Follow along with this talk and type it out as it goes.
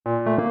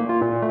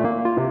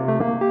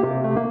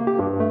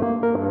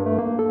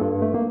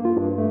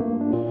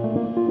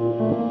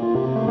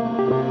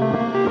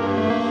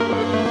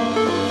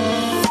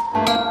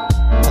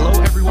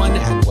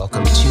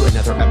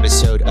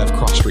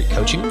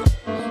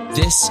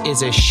This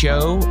is a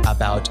show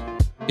about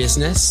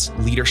business,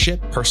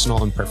 leadership,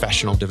 personal and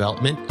professional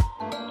development,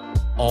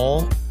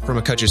 all from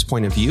a coach's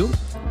point of view.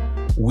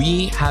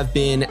 We have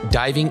been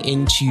diving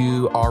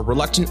into our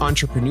Reluctant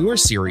Entrepreneur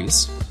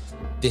series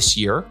this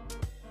year,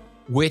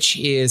 which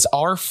is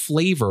our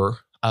flavor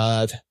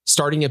of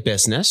starting a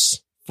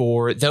business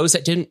for those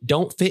that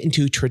don't fit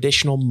into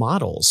traditional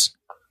models.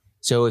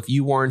 So if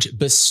you weren't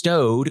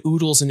bestowed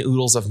oodles and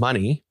oodles of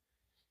money,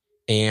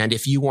 and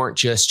if you weren't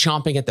just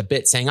chomping at the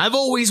bit saying, I've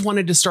always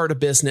wanted to start a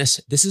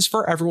business, this is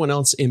for everyone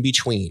else in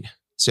between.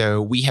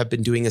 So we have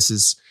been doing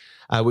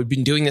we've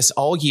been doing this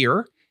all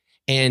year.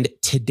 And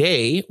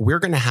today we're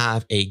going to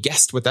have a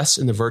guest with us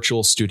in the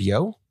virtual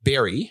studio,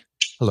 Barry.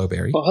 Hello,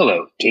 Barry. Well,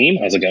 hello, team.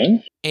 How's it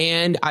going?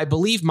 And I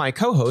believe my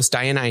co-host,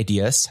 Diana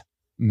Ideas,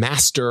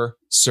 Master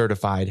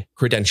Certified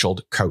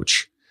Credentialed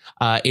Coach,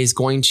 is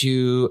going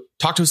to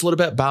talk to us a little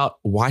bit about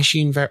why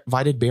she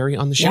invited Barry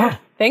on the show. Yeah,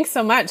 thanks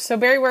so much. So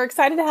Barry, we're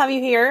excited to have you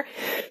here.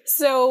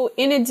 So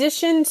in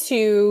addition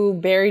to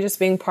Barry just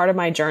being part of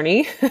my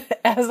journey,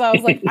 as I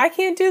was like, I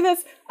can't do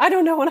this. I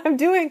don't know what I'm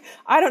doing.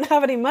 I don't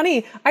have any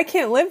money. I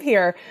can't live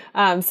here.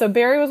 So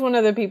Barry was one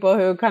of the people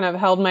who kind of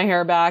held my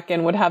hair back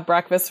and would have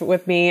breakfast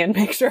with me and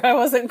make sure I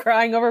wasn't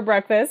crying over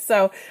breakfast.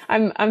 So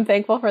I'm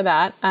thankful for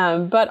that.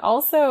 But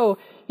also,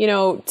 you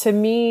know, to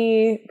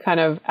me, kind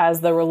of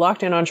as the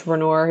reluctant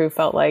entrepreneur who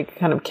felt like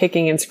kind of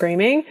kicking and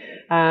screaming,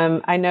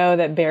 I know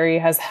that Barry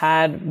has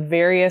had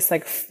various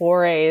like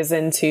forays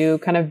into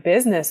kind of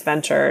business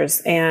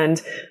ventures.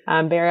 And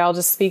Barry, I'll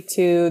just speak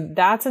to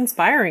that's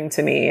inspiring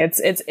to me.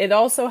 It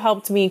also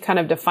helped me kind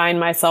of define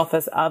myself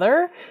as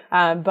other,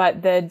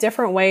 but the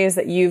different ways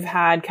that you've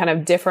had kind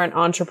of different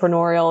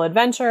entrepreneurial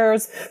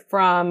adventures,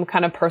 from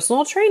kind of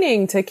personal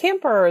training to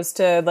campers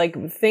to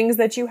like things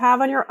that you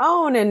have on your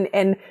own,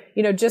 and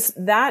you know, just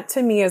that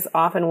to me is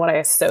often what I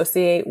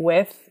associate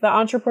with the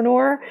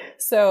entrepreneur.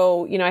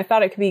 So, you know, I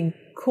thought it could be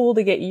cool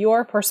to get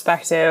your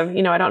perspective.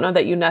 You know, I don't know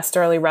that you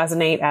necessarily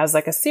resonate as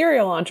like a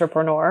serial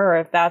entrepreneur, or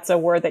if that's a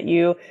word that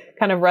you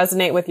kind of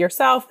resonate with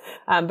yourself.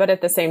 But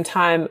at the same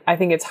time, I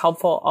think it's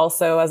helpful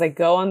also as I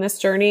go on this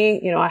journey.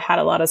 You know, I had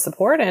a lot of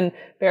support, and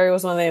Barry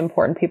was one of the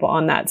important people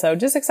on that. So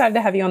just excited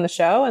to have you on the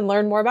show and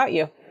learn more about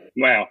you.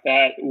 Wow,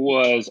 that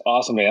was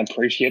awesome, man.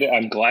 Appreciate it.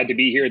 I'm glad to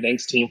be here.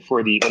 Thanks, team,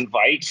 for the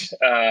invite.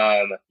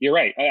 You're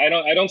right.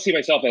 I don't see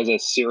myself as a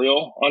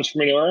serial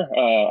entrepreneur.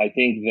 I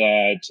think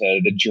that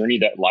the journey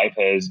that life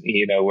has,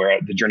 you know, where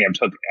the journey I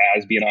took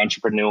as being an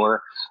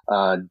entrepreneur,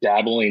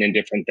 dabbling in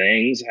different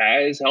things,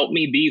 has helped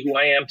me be who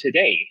I am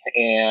today.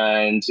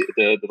 And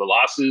the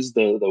losses,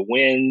 the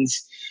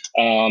wins,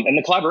 and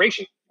the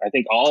collaboration, I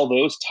think all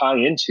those tie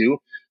into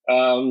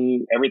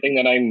everything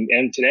that I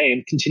am today,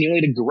 and continually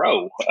to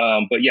grow.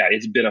 But yeah,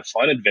 it's been a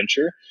fun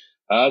adventure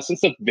since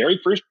the very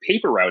first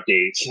paper route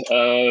days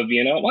of,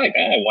 you know, like,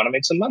 I want to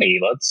make some money.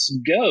 Let's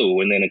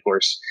go. And then, of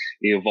course,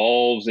 it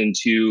evolves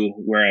into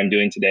where I'm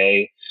doing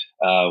today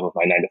with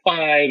my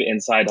 9-to-5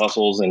 and side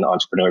hustles and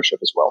entrepreneurship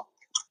as well.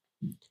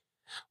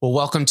 Well,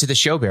 welcome to the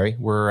show, Barry.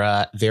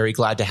 We're very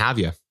glad to have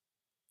you.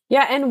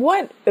 Yeah. And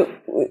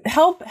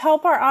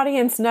help our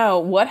audience know,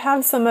 what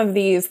have some of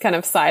these kind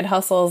of side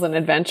hustles and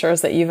adventures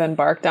that you've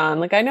embarked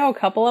on? Like, I know a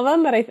couple of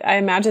them, but I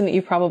imagine that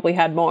you probably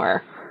had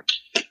more.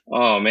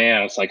 Oh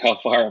man, it's like how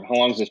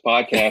long is this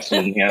podcast,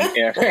 and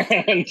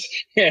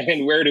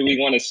where do we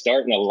want to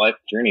start in the life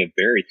journey of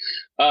Barry?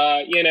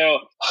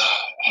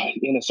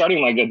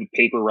 Starting like a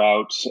paper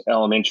route,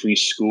 elementary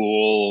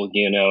school,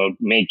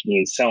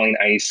 selling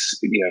ice,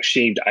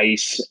 shaved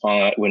ice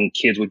when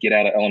kids would get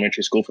out of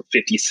elementary school for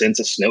 50 cents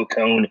a snow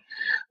cone.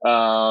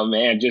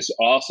 Man, just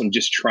awesome.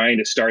 Just trying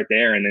to start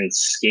there and then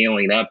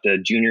scaling up to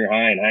junior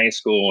high and high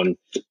school, and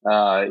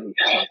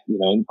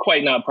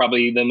quite not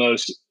probably the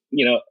most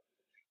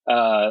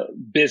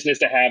business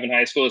to have in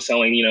high school is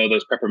selling,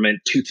 those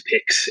peppermint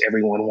toothpicks.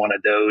 Everyone wanted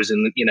those,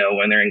 and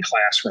when they're in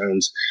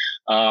classrooms,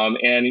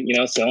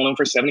 selling them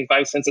for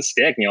 75 cents a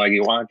stick. And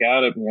you walk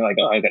out and you're like,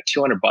 oh, I got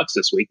 $200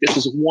 this week. This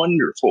is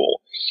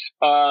wonderful.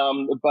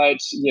 But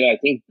I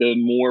think the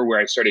more where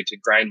I started to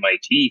grind my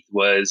teeth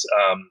was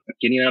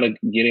getting out of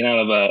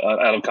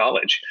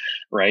college,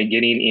 right?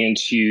 Getting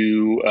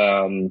into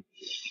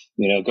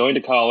going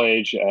to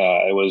college.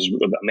 I was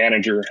a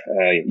manager,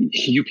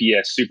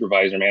 UPS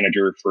supervisor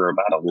manager for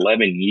about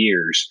 11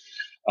 years.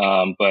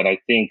 But I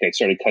think I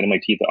started cutting my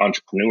teeth at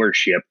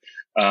entrepreneurship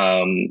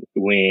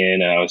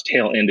when I was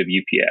tail end of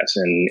UPS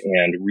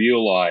and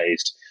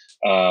realized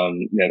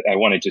that I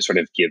wanted to sort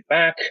of give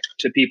back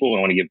to people. I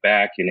want to give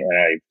back. And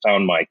I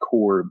found my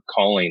core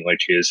calling,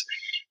 which is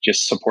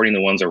just supporting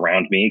the ones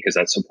around me, because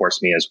that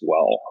supports me as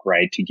well,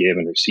 right? To give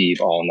and receive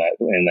all in that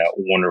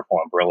wonderful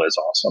umbrella is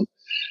awesome.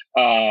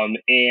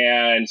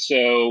 And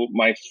so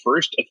my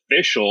first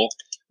official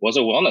was a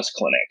wellness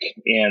clinic,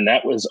 and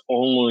that was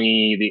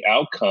only the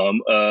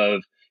outcome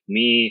of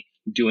me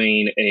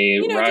doing a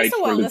ride just a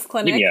wellness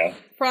clinic. Yeah.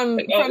 From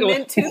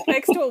mint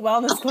toothpicks to a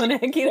wellness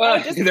clinic,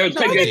 not a deal.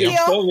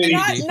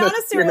 Not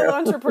a serial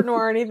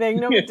entrepreneur or anything.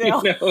 No big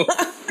deal. To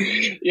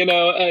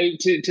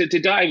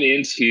dive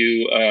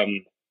into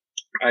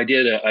I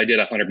did a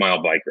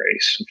 100-mile bike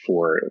race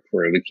for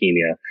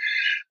leukemia.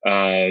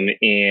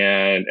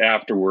 And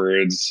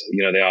afterwards,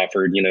 they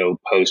offered,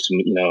 post,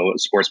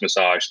 sports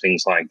massage,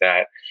 things like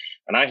that.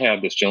 And I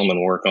had this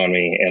gentleman work on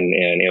me,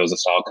 and it was a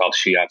style called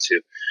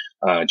shiatsu,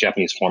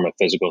 Japanese form of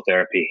physical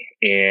therapy.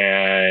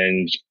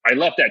 And I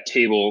left that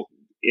table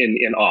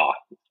in awe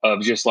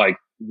of just like,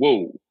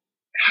 whoa,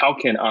 how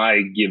can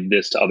I give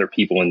this to other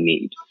people in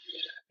need?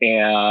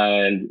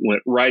 And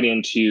went right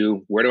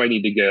into, where do I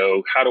need to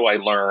go? How do I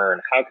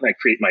learn? How can I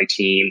create my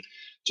team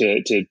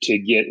to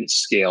get and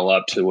scale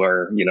up to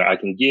where, I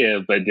can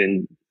give, but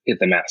then hit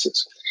the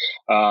masses.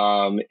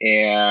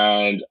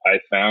 And I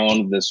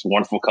found this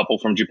wonderful couple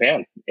from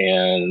Japan,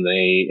 and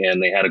they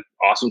had an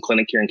awesome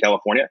clinic here in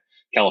California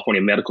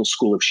Medical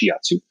School of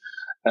Shiatsu.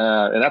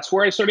 And that's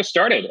where I sort of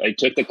started. I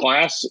took the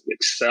class,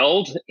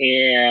 excelled,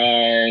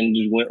 and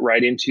went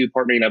right into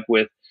partnering up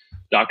with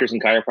doctors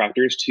and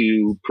chiropractors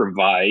to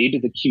provide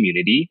the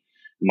community.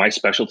 My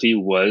specialty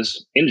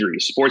was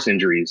injuries, sports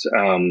injuries.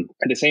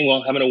 At the same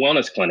time, having a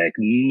wellness clinic,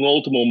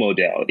 multiple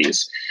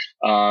modalities,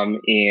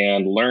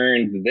 and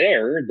learned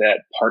there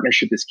that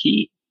partnership is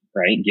key,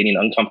 right? Getting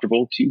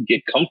uncomfortable to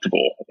get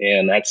comfortable.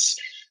 And that's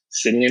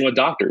sitting in with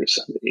doctors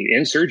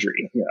in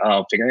surgery,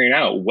 figuring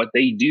out what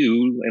they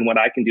do and what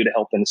I can do to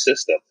help them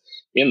assist them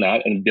in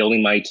that, and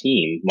building my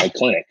team, my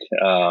clinic,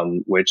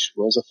 which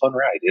was a fun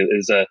ride. It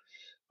is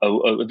I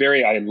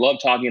love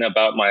talking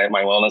about my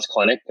wellness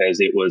clinic because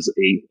it was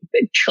a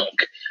big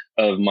chunk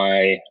of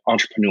my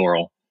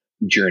entrepreneurial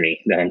journey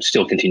that I'm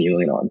still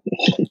continuing on.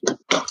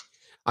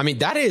 I mean,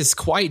 that is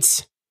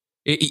quite,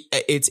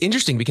 it's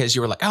interesting because you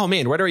were like, oh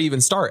man, where do I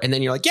even start? And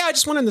then you're like, yeah, I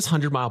just went on this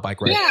 100-mile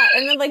bike ride. Yeah.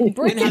 And then like,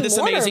 and had this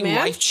amazing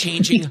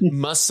life-changing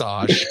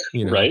massage,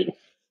 Right.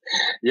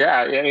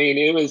 Yeah. I mean,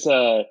 it was,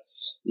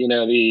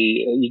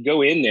 you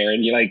go in there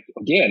and you're like,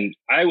 again,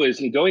 I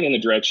was going in the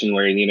direction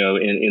where,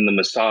 in the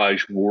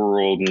massage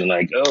world, and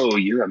like, oh,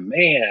 you're a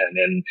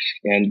man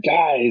and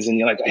guys. And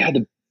you're like, I had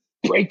to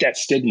break that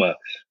stigma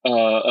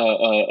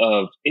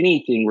of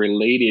anything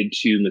related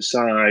to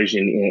massage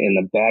and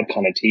the bad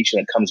connotation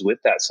that comes with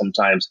that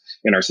sometimes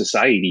in our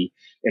society,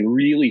 and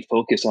really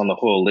focus on the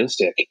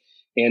holistic.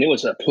 And it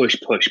was a push.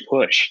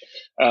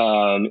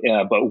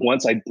 But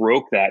once I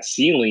broke that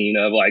ceiling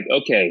of like,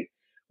 okay,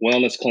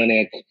 wellness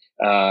clinic,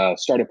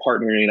 started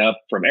partnering up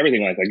from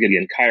everything like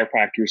again,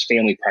 chiropractors,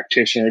 family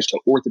practitioners, to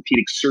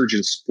orthopedic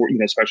surgeons,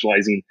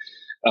 specializing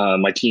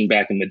my team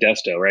back in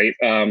Modesto, right?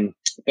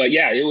 But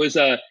yeah, it was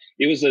a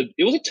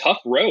tough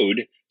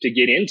road to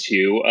get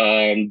into.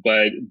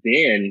 But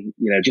then,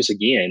 just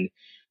again,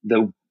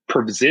 the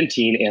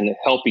presenting and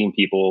helping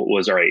people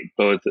was all right,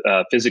 both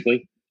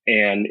physically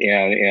and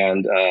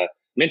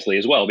mentally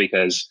as well,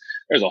 because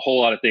there's a whole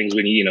lot of things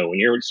when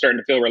you're starting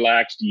to feel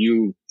relaxed,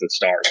 the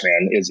stars,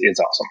 man, it's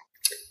awesome.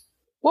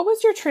 What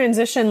was your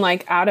transition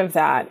like out of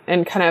that,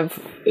 and kind of,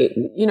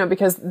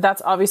 because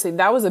that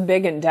was a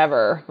big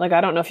endeavor. Like,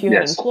 I don't know if you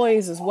had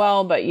employees as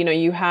well, but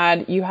you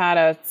had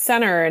a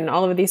center and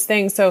all of these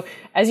things. So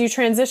as you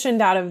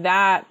transitioned out of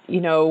that,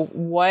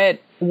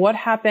 what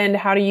happened?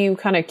 How do you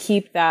kind of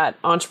keep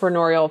that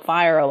entrepreneurial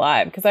fire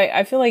alive? Because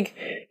I feel like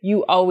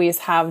you always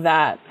have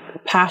that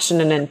passion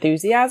and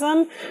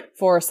enthusiasm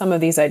for some of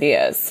these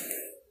ideas.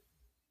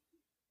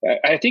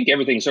 I think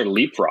everything sort of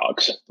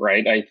leapfrogs,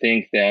 right? I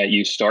think that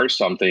you start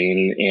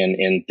something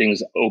and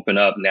things open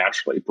up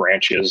naturally.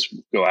 Branches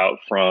go out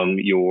from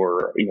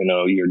your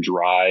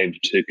drive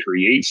to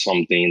create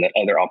something, that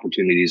other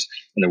opportunities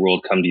in the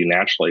world come to you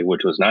naturally,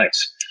 which was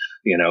nice.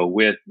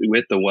 With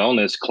the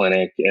wellness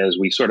clinic, as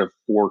we sort of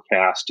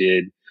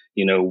forecasted,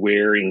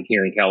 where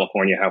here in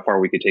California, how far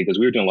we could take, because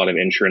we were doing a lot of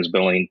insurance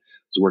billing.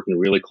 Was working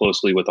really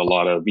closely with a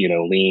lot of,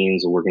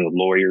 liens, and working with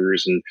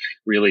lawyers, and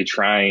really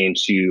trying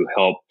to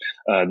help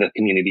the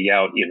community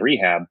out in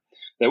rehab.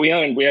 That we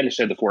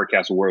understood the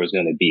forecast of where it was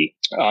going to be.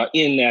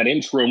 In that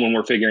interim, when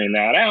we're figuring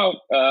that out,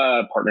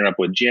 partnering up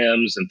with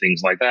gyms and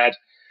things like that,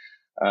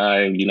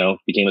 I,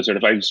 became a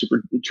certified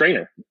super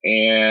trainer,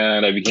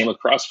 and I became a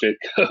CrossFit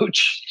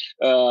coach.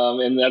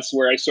 And that's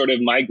where I sort of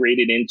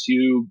migrated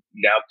into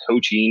now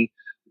coaching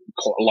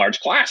large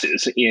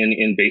classes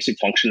in basic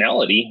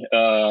functionality.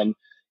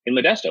 In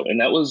Modesto.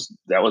 And that was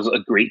a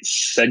great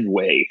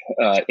segue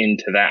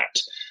into that.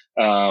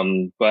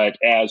 But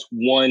as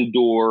one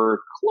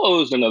door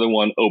closed, another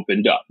one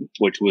opened up,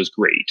 which was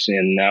great.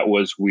 And that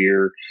was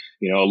where,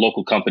 a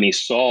local company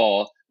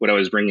saw what I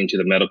was bringing to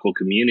the medical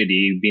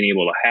community, being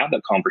able to have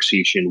that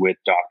conversation with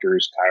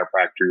doctors,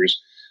 chiropractors,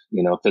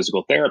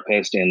 physical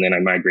therapists. And then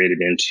I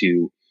migrated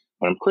into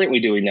what I'm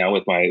currently doing now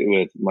with my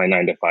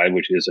 9 to 5,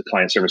 which is a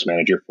client service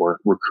manager for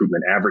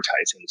recruitment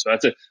advertising. So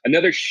that's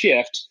another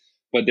shift.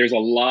 But there's a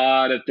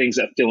lot of things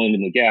that fill in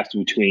the gaps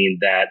between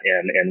that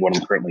and what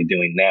I'm currently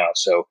doing now.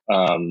 So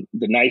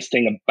the nice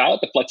thing about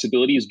the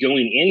flexibility is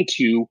going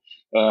into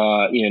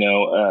a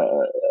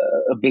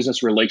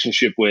business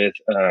relationship with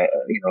a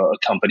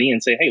company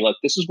and say, hey, look,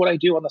 this is what I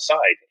do on the side,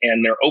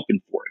 and they're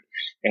open for it,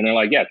 and they're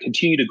like, yeah,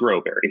 continue to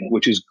grow, Barry,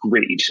 which is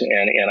great.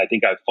 And I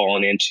think I've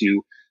fallen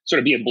into sort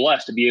of being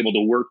blessed to be able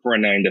to work for a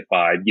 9 to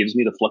 5 gives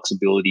me the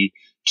flexibility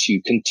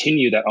to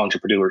continue that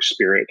entrepreneur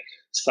spirit,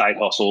 side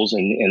hustles,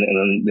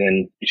 and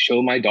then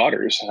show my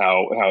daughters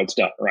how it's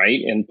done, right?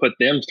 And put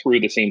them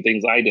through the same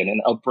things I did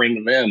and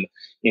upbring them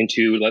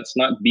into, let's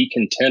not be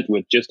content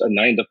with just a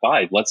 9 to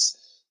 5. Let's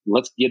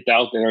get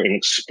out there and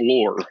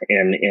explore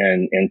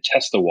and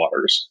test the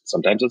waters.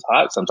 Sometimes it's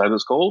hot, sometimes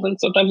it's cold, and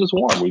sometimes it's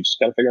warm. We just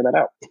got to figure that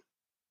out.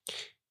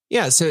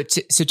 Yeah. So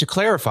to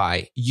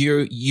clarify,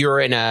 you're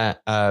in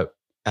an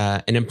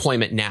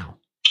employment now.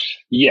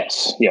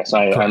 Yes.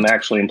 I'm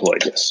actually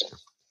employed. Yes.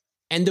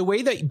 And the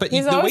way that, but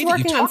he's the always way that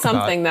you working talk on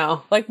something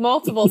about, though, like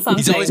multiple something.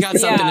 He's always got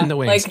something in the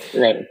wings,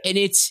 right? And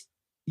it's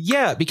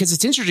because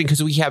it's interesting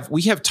because we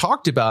have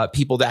talked about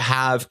people that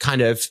have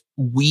kind of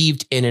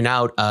weaved in and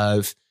out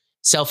of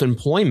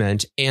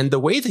self-employment, and the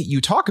way that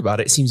you talk about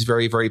it seems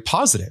very, very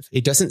positive.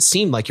 It doesn't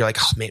seem like you're like,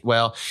 oh man,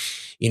 well,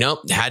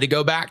 had to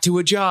go back to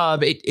a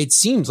job. It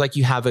seems like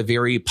you have a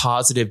very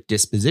positive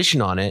disposition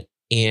on it,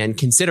 and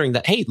considering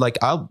that, hey,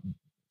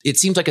 it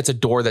seems like it's a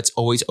door that's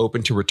always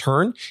open to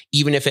return,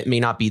 even if it may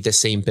not be the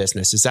same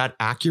business. Is that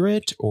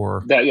accurate?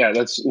 Or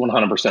that's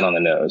 100% on the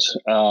nose.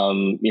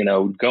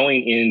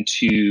 Going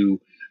into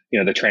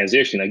the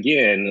transition,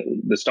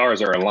 again, the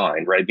stars are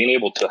aligned, right? Being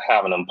able to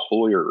have an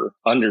employer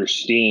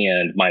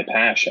understand my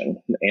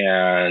passion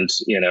and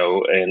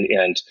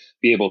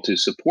be able to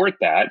support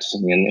that.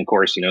 And of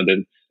course,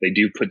 they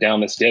do put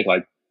down the stick,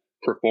 like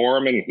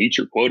perform and get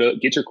your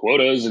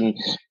quotas and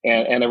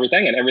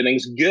everything, and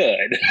everything's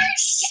good.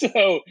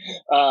 So,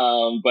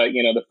 but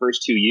the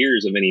first 2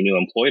 years of any new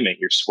employment,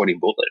 you're sweating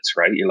bullets,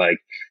 right? You're like,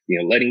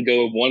 letting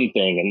go of one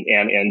thing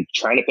and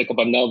trying to pick up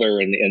another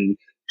and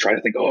trying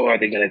to think, oh, are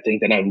they going to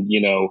think that I'm,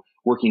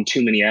 working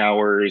too many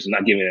hours and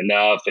not giving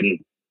enough?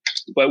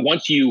 But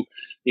once you,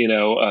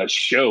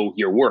 show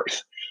your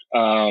worth,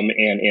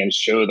 and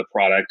show the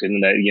product,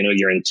 and that,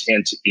 your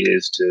intent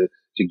is to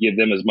give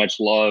them as much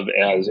love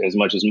as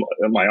much as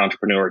my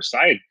entrepreneur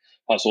side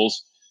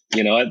hustles,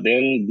 then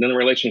the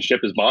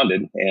relationship is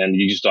bonded, and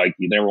you just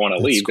you never want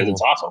to leave because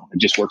It's awesome. It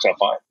just works out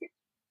fine.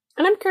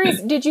 And I'm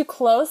curious, did you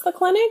close the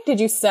clinic? Did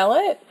you sell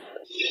it?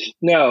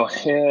 No,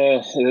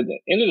 it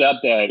ended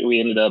up that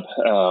we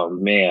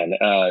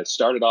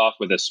started off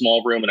with a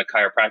small room in a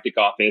chiropractic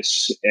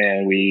office,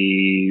 and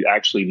we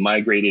actually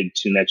migrated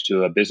next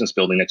to a business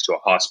building next to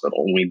a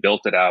hospital, and we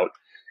built it out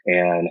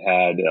and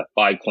had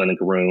 5 clinic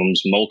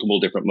rooms,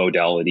 multiple different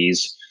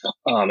modalities,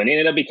 and it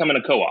ended up becoming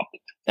a co-op.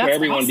 That's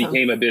everyone awesome.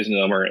 Became a business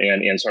owner,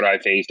 and sort of I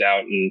phased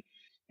out, and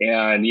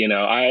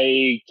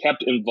I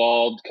kept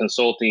involved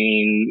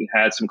consulting,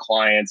 had some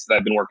clients that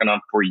I've been working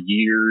on for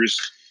years,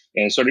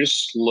 and sort of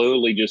just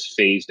slowly just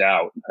phased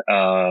out.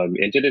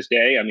 And to this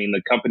day,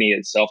 the company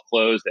itself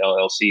closed, the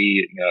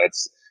LLC,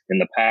 it's in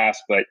the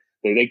past, but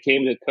they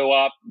came to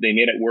co-op, they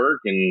made it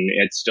work, and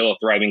it's still a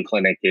thriving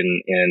clinic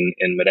in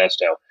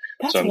Modesto.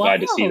 That's so I'm glad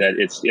to see that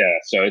it's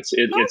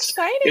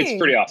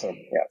pretty awesome.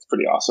 Yeah, it's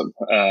pretty awesome.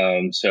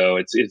 So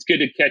it's good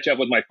to catch up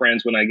with my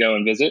friends when I go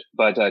and visit,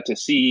 but to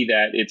see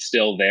that it's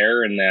still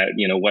there and that,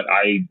 what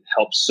I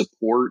help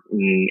support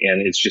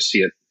and it's just see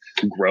it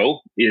grow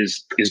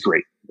is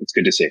great. It's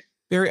good to see.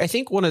 Barry, I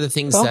think one of the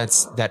things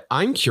that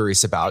I'm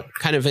curious about,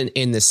 kind of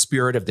in the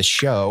spirit of the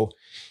show,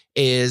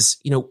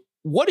 is,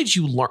 what did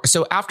you learn?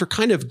 So after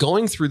kind of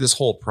going through this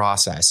whole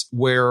process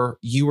where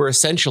you were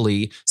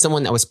essentially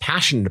someone that was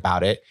passionate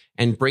about it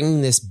and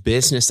bringing this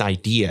business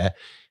idea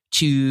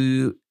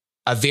to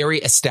a very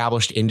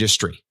established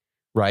industry,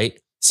 right?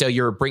 So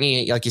you're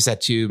bringing it, like you said,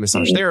 to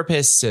massage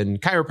therapists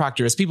and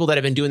chiropractors, people that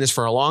have been doing this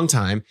for a long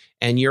time,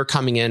 and you're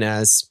coming in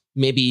as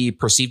maybe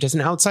perceived as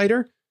an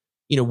outsider.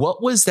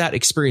 What was that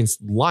experience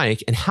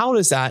like, and how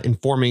is that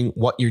informing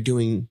what you're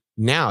doing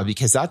now?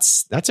 Because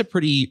that's a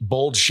pretty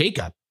bold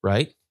shakeup,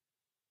 right?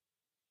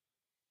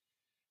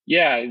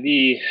 Yeah,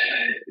 you're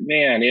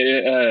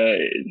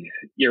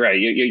right.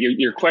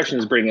 Your question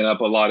is bringing up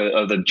a lot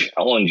of the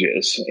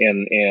challenges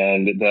and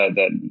that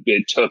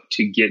it took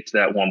to get to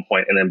that one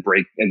point and then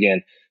break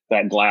again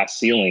that glass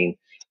ceiling.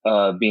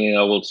 Being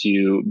able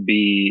to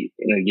be,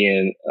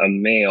 again, a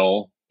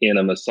male in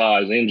a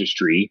massage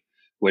industry,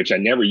 which I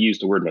never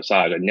used the word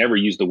massage. I never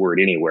used the word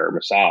anywhere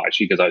massage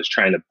because I was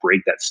trying to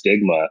break that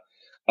stigma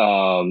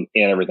and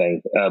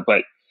everything.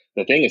 But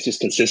the thing is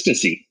just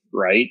consistency,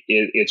 right?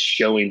 It's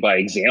showing by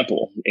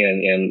example.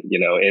 And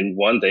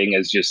one thing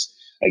is just,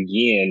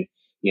 again,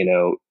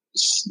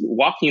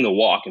 walking the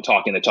walk and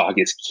talking the talk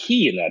is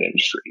key in that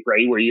industry,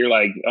 right? Where you're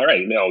like, all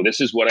right, no,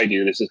 this is what I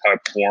do. This is how I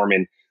perform.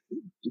 And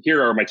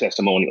here are my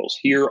testimonials.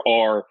 Here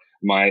are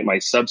my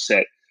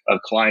subset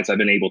of clients I've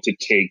been able to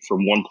take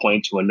from one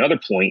point to another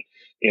point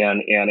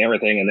and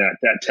everything. And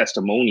that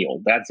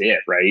testimonial, that's it,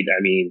 right?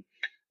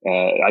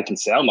 I can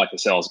sound like a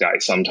sales guy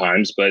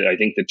sometimes, but I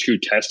think the true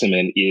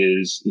testament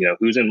is,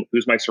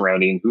 who's my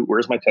surrounding,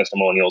 where's my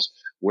testimonials,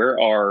 where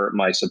are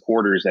my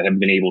supporters that have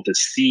been able to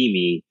see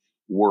me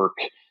work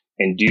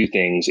and do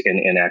things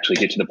and actually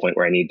get to the point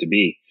where I need to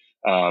be.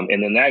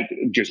 And then that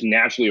just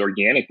naturally,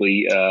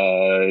 organically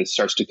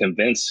starts to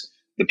convince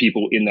the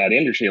people in that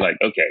industry, like,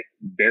 okay,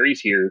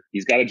 Barry's here.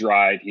 He's got a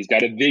drive. He's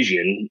got a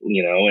vision,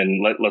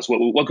 and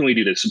what can we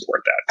do to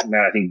support that? And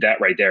I think that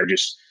right there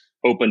just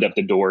opened up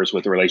the doors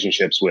with the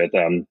relationships with,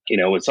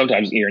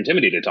 sometimes you're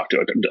intimidated to talk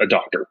to a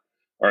doctor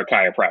or a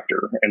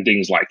chiropractor and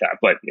things like that.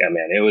 But yeah,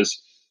 man, it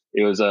was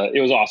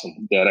awesome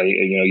that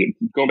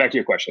going back to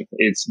your question,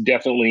 it's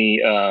definitely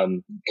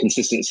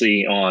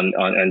consistency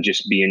on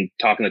just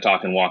talking the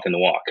talk and walking the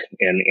walk,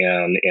 and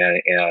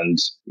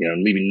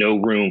leaving no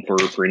room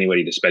for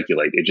anybody to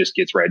speculate. It just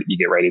you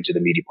get right into the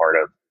meaty part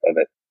of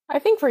it. I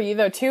think for you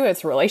though too,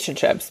 it's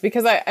relationships,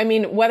 because I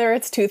mean, whether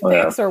it's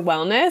toothpicks or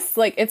wellness,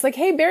 like it's like,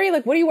 hey Barry,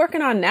 like what are you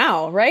working on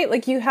now? Right?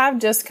 Like you have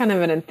just kind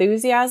of an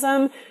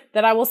enthusiasm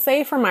that I will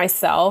say for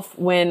myself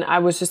when I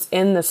was just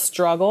in the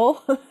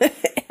struggle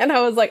and I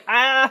was like,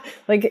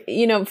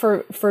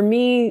 for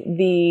me,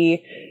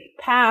 the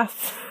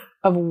path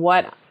of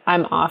what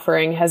I'm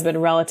offering has been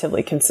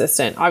relatively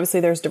consistent.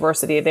 Obviously there's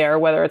diversity there,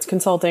 whether it's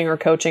consulting or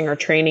coaching or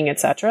training,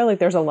 etc. Like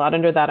there's a lot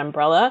under that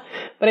umbrella.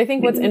 But I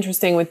think what's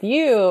interesting with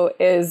you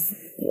is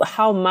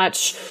how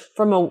much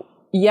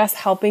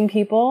helping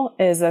people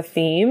is a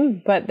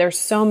theme, but there's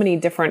so many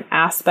different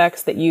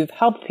aspects that you've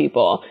helped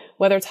people,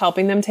 whether it's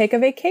helping them take a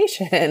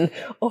vacation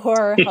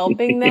or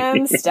helping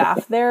them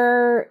staff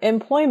their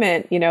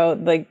employment,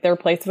 like their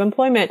place of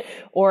employment,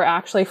 or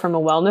actually from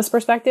a wellness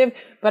perspective.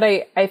 But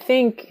I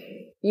think,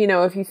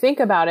 if you think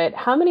about it,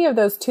 how many of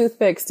those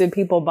toothpicks did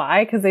people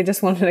buy because they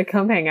just wanted to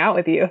come hang out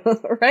with you,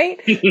 right?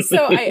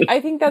 So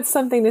I think that's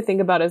something to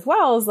think about as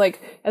well, is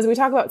like, as we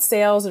talk about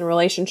sales and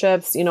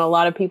relationships, a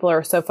lot of people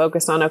are so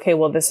focused on, okay,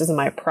 well, this is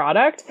my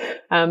product.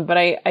 But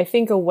I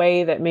think a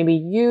way that maybe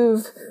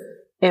you've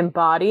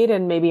embodied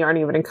and maybe aren't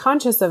even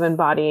conscious of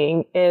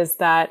embodying is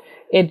that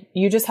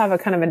you just have a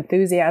kind of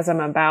enthusiasm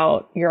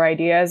about your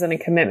ideas and a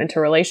commitment to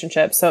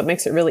relationships. So it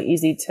makes it really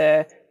easy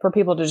for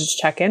people to just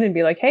check in and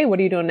be like, hey, what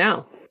are you doing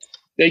now?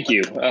 Thank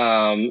you.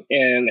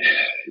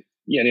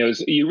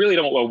 You really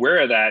don't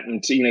aware of that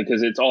until,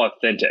 because it's all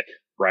authentic,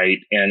 right?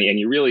 And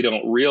you really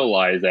don't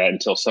realize that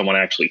until someone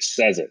actually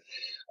says it.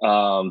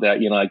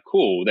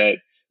 Cool, that,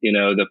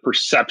 the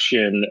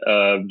perception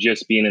of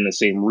just being in the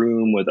same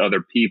room with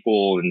other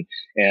people and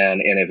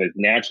if it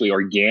naturally,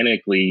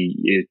 organically,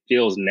 it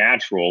feels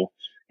natural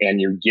and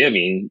you're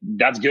giving,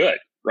 that's good,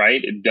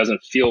 right? It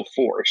doesn't feel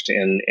forced.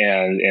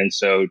 And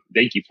so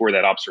thank you for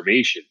that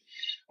observation.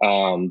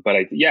 But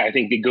I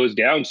think it goes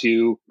down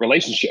to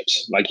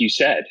relationships, like you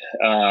said,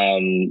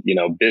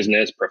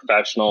 business,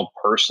 professional,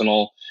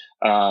 personal.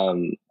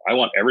 I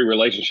want every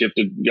relationship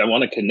I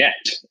want to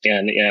connect.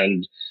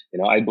 And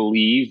I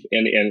believe,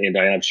 and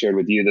I've shared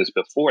with you this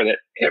before, that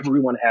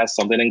everyone has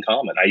something in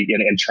common.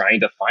 And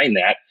trying to find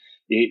that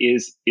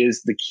is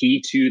the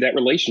key to that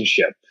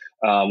relationship,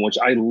 which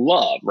I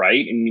love,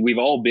 right? And we've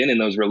all been in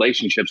those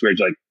relationships where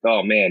it's like,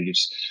 oh man,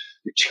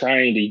 you're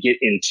trying to get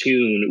in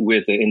tune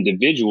with an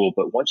individual,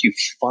 but once you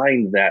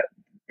find that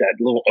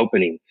little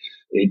opening,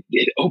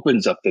 it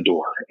opens up the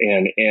door.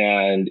 And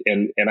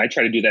I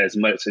try to do that as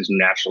much as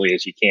naturally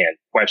as you can.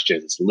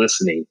 Questions,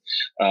 listening,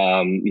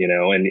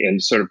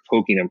 and sort of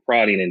poking and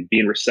prodding and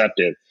being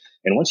receptive.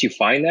 And once you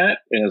find that,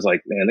 and it's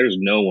like, man, there's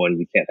no one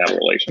you can't have a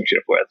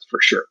relationship with, for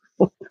sure.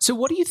 So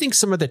what do you think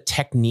some of the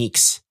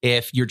techniques,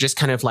 if you're just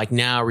kind of like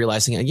now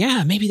realizing,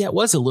 yeah, maybe that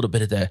was a little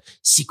bit of the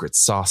secret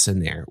sauce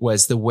in there,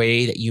 was the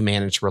way that you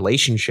manage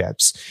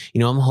relationships?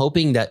 I'm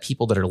hoping that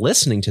people that are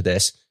listening to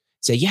this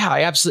say, yeah,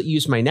 I absolutely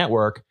use my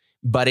network,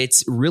 but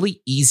it's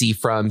really easy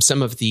from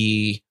some of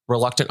the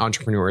reluctant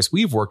entrepreneurs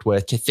we've worked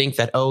with to think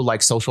that,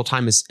 social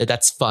time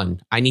that's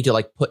fun. I need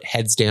to put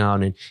heads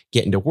down and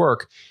get into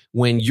work.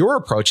 When your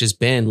approach has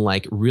been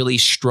really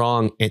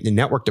strong in the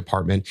network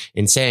department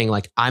and saying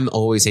I'm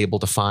always able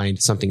to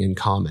find something in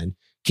common.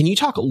 Can you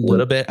talk a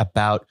little bit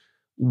about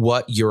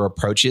what your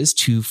approach is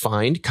to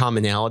find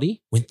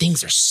commonality when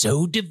things are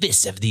so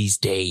divisive these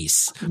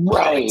days?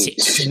 Right.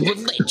 Politics and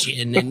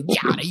religion and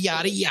yada,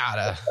 yada,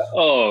 yada.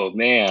 Oh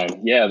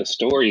man. Yeah. The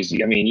stories.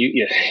 I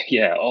mean,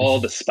 all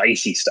the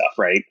spicy stuff,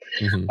 right?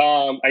 Mm-hmm.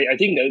 I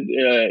think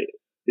that,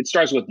 it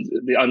starts with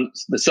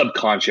the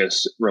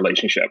subconscious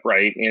relationship,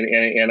 right?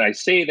 And I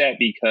say that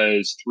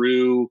because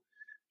through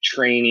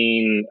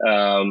training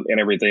and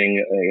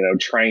everything,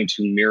 trying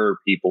to mirror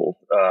people.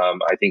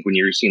 I think when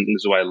you're seeing,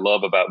 this is what I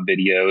love about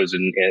videos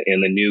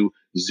and the new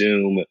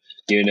Zoom,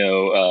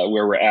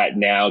 where we're at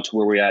now to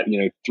where we're at,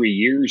 3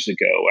 years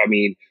ago. I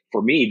mean,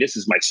 for me, this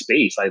is my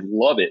space. I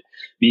love it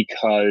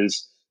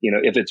because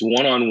if it's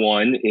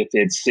one-on-one, if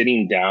it's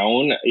sitting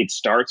down, it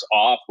starts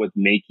off with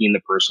making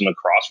the person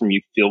across from you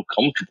feel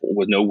comfortable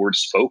with no words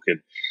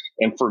spoken.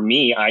 And for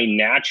me, I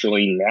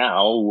naturally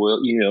now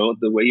will,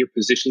 the way you're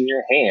positioning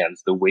your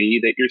hands, the way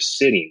that you're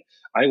sitting,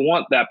 I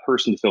want that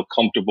person to feel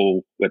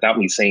comfortable without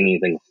me saying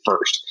anything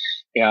first.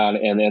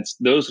 And it's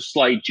those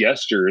slight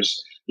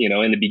gestures, in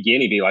the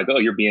beginning, be like, oh,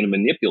 you're being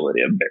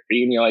manipulative.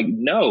 And you're like,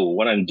 no,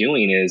 what I'm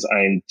doing is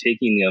I'm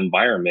taking the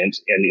environment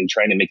and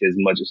trying to make it as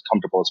much as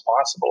comfortable as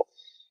possible.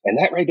 And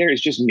that right there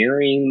is just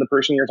mirroring the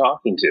person you're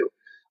talking to.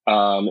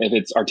 if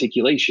it's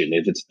articulation,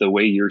 if it's the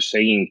way you're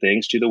saying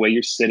things to the way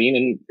you're sitting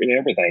and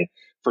everything.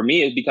 For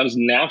me, it becomes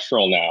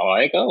natural now.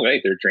 Like, oh,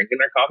 right, they're drinking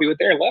their coffee with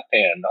their left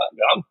hand.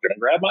 I'm going to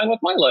grab mine with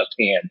my left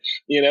hand,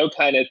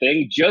 kind of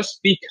thing, just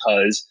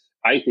because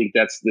I think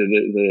that's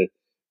the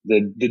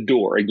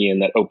door again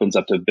that opens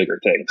up to bigger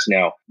things.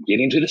 Now,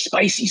 getting to the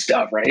spicy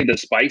stuff, right? The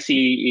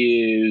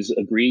spicy is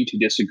agree to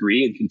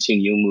disagree and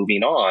continue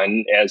moving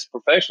on as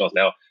professionals.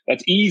 Now,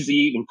 that's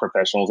easy in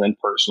professionals and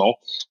personal.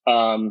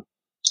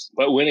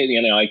 But when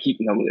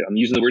I'm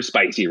using the word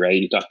spicy, right?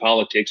 You talk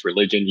politics,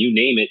 religion, you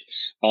name it.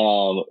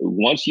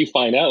 Once you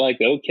find out, like,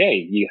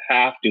 okay, when you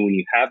have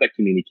that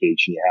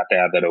communication, you have to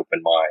have that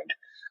open mind,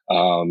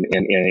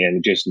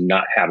 and just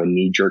not have a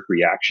knee jerk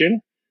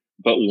reaction,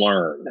 but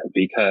learn,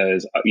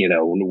 because,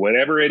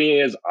 whatever it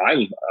is,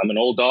 I'm an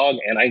old dog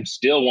and I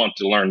still want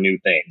to learn new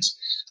things.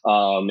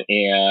 And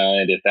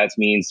if that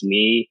means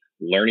me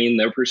learning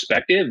their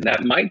perspective,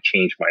 that might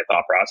change my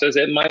thought process.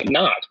 It might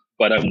not,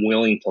 but I'm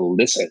willing to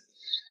listen.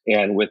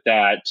 And with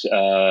that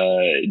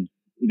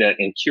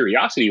and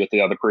curiosity with the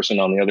other person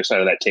on the other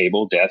side of that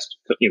table, desk,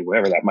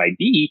 wherever that might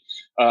be,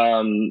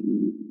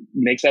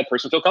 makes that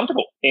person feel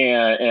comfortable.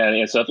 And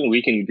it's something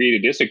we can agree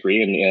to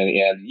disagree. And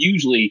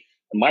usually,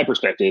 from my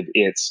perspective,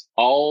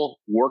 I'll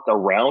work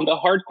around a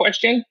hard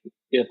question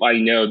if I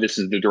know this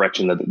is the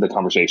direction that the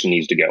conversation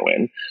needs to go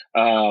in,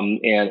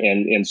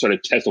 and sort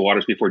of test the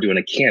waters before doing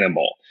a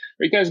cannonball.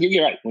 Because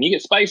you're right, when you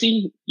get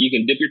spicy, you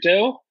can dip your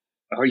toe,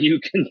 or you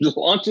can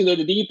launch into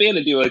the deep end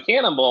and do a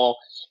cannonball,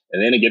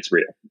 and then it gets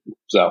real.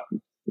 So,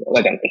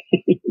 that kind of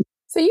thing.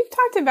 So you've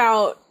talked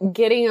about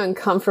getting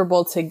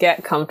uncomfortable to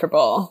get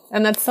comfortable,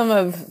 and that some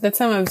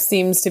of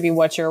seems to be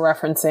what you're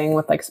referencing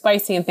with like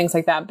spicy and things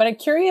like that. But I'm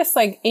curious,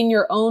 like in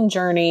your own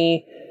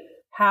journey,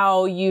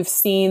 how you've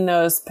seen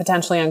those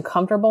potentially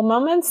uncomfortable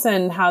moments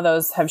and how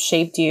those have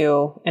shaped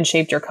you and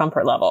shaped your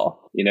comfort level.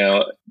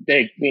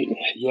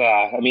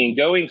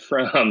 Going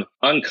from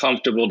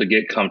uncomfortable to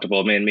get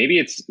comfortable, man, maybe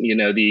it's,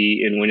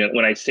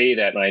 when I say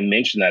that and I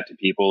mention that to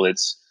people,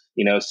 it's,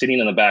 sitting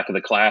in the back of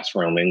the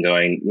classroom and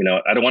going,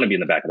 I don't want to be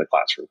in the back of the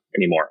classroom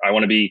anymore. I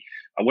want to be,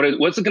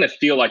 what's it going to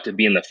feel like to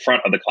be in the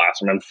front of the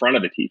classroom, in front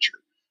of the teacher,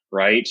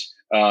 right?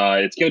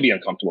 It's going to be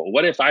uncomfortable.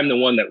 What if I'm the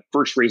one that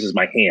first raises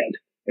my hand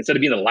instead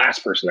of being the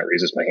last person that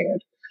raises my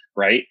hand,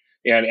 right?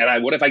 And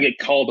what if I get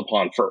called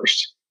upon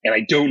first and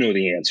I don't know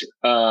the answer?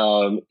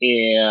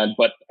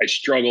 But I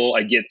struggle,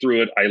 I get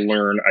through it, I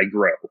learn, I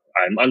grow.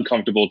 I'm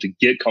uncomfortable to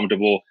get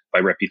comfortable by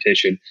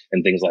repetition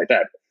and things like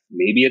that.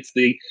 Maybe it's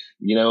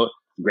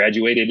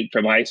graduated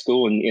from high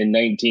school in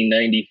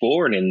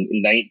 1994, and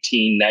in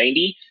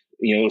 1990,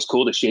 it was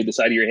cool to shave the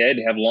side of your head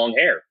and have long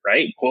hair,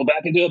 right? Pull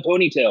back into a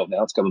ponytail.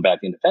 Now it's coming back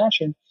into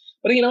fashion.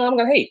 But I'm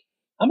going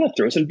to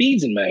throw some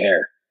beads in my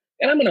hair.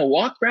 And I'm going to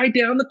walk right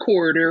down the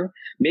corridor,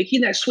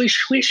 making that swish,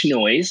 swish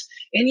noise.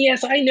 And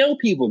yes, I know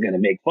people are going to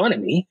make fun of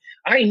me.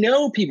 I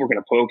know people are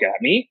going to poke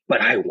at me, but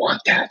I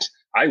want that.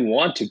 I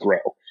want to grow.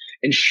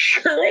 And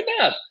sure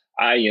enough,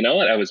 I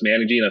was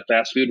managing a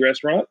fast food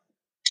restaurant.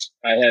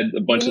 I had a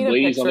bunch of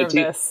ladies on the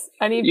team.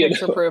 I need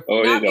picture proof.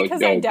 Not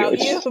because I doubt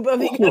you, but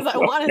because I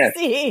want to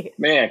see.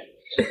 Man,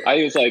 I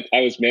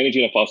was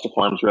managing a Foster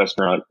Farms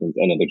restaurant,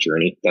 another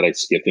journey that I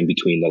skipped in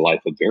between the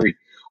life of Barry.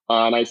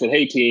 And I said,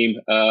 hey, team,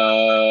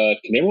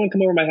 can everyone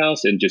come over to my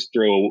house and just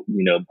throw,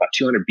 about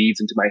 200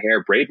 beads into my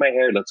hair, braid my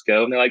hair, let's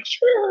go. And they're like,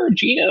 sure,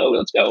 Gino,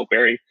 let's go.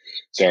 Barry.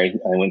 Sorry,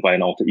 I went by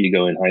an alter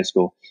ego in high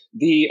school.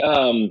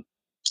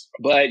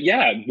 But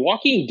yeah,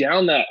 walking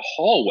down that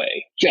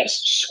hallway,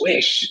 just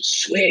swish,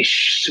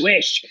 swish,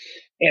 swish,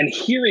 and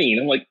hearing,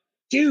 I'm like,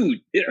 dude,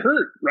 it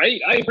hurt, right?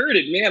 I heard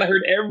it, man. I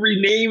heard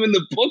every name in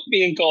the book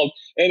being called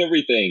and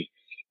everything.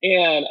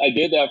 And I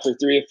did that for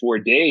 3 or 4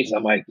 days.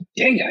 I'm like,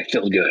 dang, I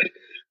feel good,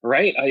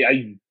 right?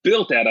 I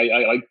built that.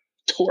 I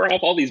tore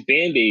off all these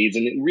Band-Aids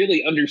and it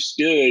really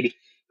understood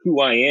who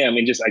I am.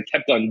 And just, I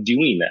kept on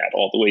doing that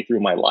all the way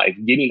through my life,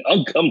 getting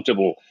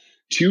uncomfortable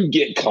to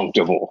get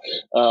comfortable.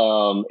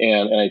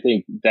 And I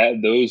think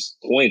that those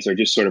points are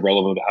just sort of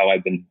relevant to how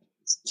I've been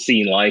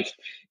seeing life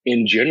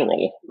in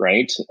general,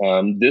 right?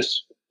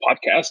 This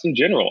podcast in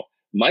general,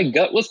 my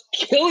gut was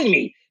killing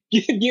me,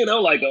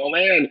 like, oh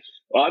man,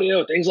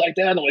 audio, things like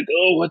that. I'm like,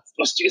 oh,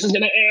 what's Jason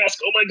going to ask?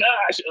 Oh my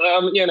gosh.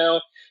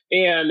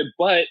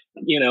 But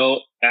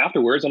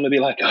afterwards I'm going to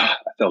be like, I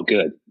felt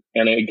good.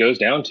 And it goes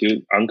down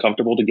to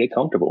uncomfortable to get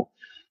comfortable.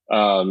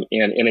 And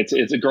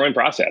it's a growing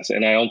process.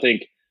 And I don't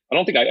think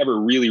I ever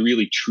really,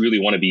 really, truly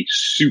want to be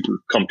super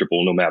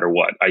comfortable no matter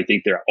what. I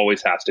think there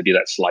always has to be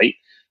that slight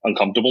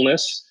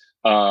uncomfortableness,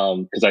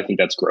 because I think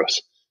that's gross.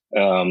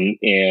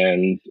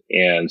 And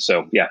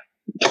so, yeah.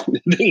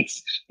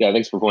 Thanks. Yeah,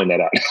 thanks for pointing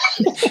that out.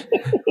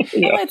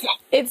 Well,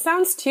 it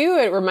sounds too,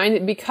 it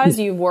reminded, because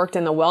you've worked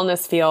in the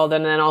wellness field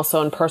and then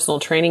also in personal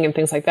training and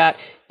things like that,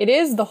 it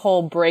is the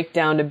whole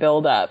breakdown to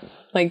build up.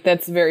 Like,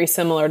 that's very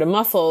similar to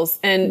muscles.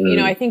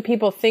 And, I think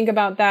people think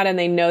about that and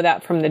they know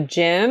that from the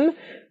gym,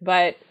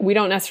 but we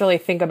don't necessarily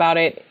think about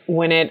it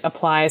when it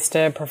applies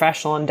to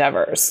professional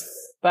endeavors.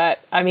 But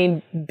I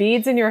mean,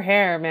 beads in your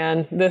hair,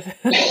 man.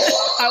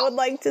 I would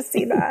like to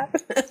see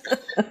that.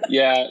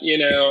 Yeah,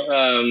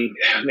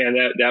 man,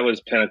 that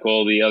was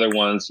pinnacle. The other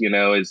ones,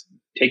 is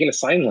taking a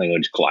sign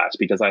language class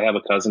because I have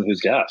a cousin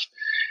who's deaf,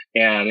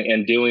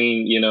 and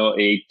doing,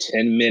 a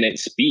 10-minute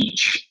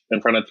speech in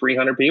front of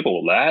 300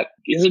 people. That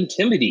is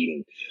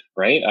intimidating,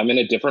 right? I'm in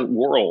a different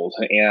world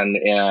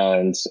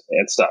and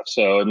stuff.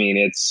 So, I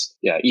mean,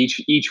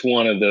 each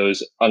one of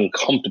those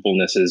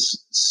uncomfortablenesses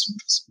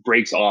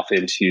breaks off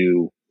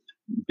into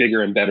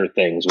bigger and better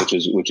things,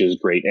 which is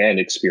great, and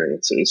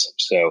experiences.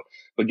 So,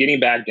 but getting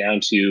back down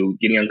to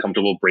getting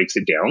uncomfortable breaks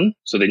it down,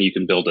 so then you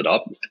can build it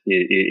up.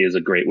 It is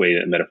a great way,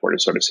 a metaphor, to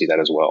sort of see that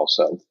as well.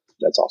 So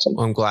that's awesome.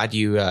 Well, I'm glad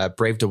you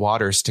braved the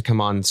waters to come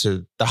on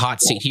to the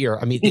hot seat here.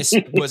 I mean, this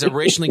was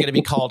originally going to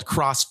be called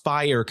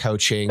Crossfire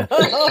Coaching. And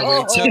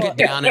we took it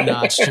down a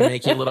notch to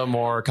make you a little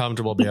more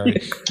comfortable,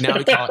 Barry. Now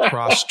we call it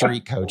Cross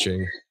Street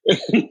Coaching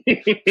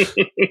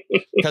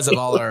because of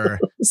all our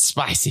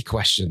spicy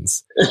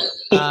questions.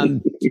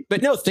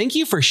 But no, thank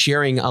you for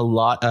sharing a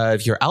lot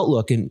of your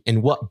outlook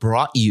and what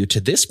brought you to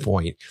this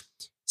point.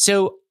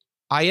 So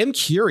I am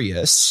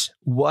curious,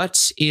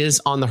 what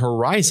is on the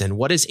horizon?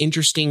 What is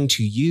interesting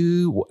to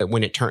you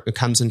when it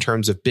comes in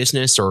terms of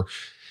business or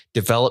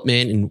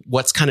development, and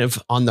what's kind of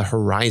on the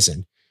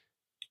horizon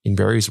in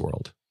Barry's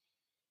world?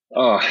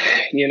 Oh,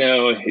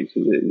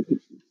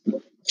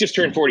 just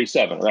turned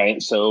 47,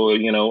 right? So,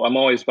 I'm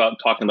always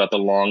talking about the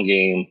long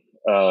game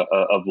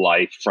of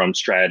life, from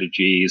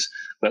strategies,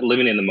 but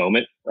living in the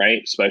moment,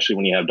 right? Especially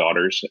when you have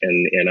daughters,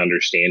 and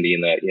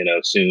understanding that,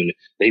 soon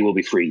they will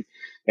be free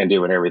and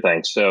doing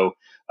everything. So,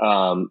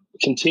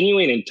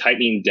 continuing and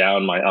tightening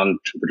down my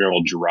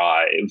entrepreneurial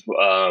drive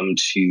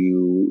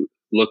to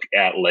look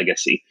at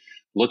legacy,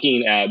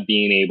 looking at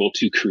being able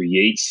to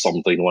create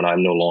something when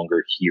I'm no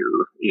longer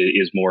here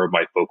is more of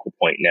my focal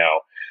point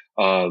now.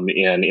 And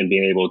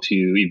being able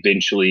to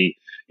eventually,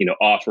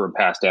 offer and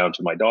pass down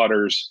to my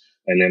daughters,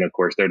 and then of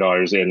course their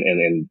daughters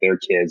and their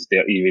kids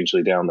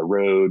eventually down the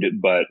road.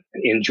 But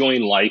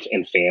enjoying life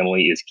and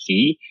family is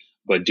key.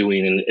 But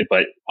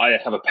I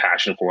have a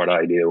passion for what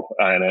I do,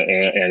 and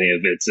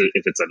if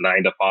it's a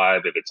 9 to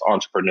 5, if it's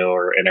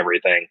entrepreneur and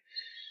everything,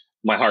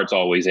 my heart's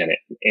always in it,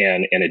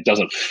 and it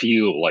doesn't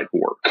feel like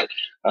work.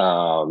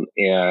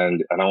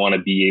 And I want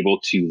to be able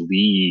to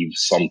leave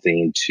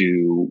something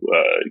to,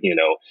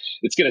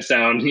 it's going to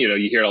sound,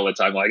 you hear all the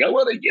time, like, I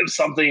want to give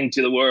something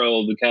to the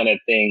world kind of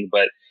thing.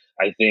 But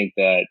I think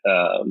that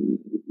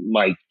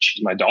my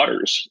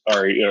daughters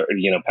are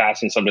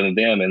passing something to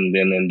them, and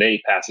then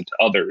they pass it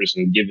to others,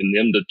 and giving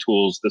them the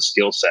tools, the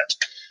skill set.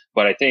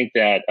 But I think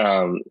that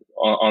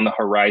on the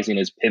horizon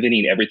is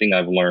pivoting everything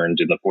I've learned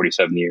in the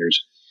 47 years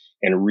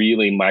and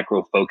really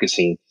micro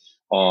focusing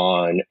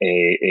on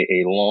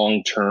a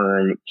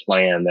long-term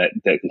plan that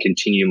can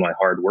continue my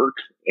hard work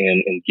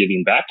and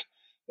giving back,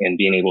 and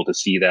being able to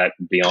see that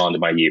beyond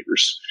my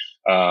years.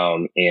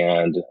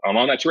 And I'm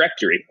on that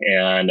trajectory,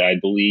 and I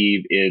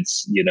believe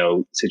it's,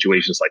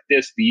 situations like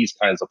these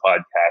kinds of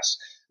podcasts,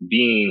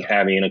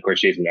 having, of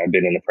course, Jason, I've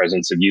been in the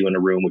presence of you in a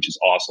room, which is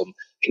awesome,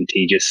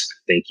 contagious.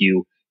 Thank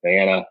you,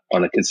 Diana,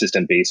 on a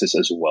consistent basis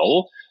as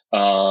well.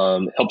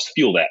 Helps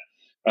fuel that.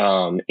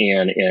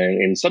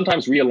 And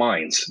sometimes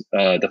realigns,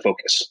 the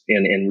focus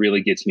and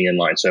really gets me in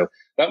line. So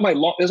that's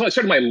sort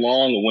of my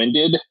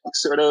long-winded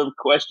sort of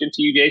question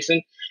to you,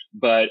 Jason,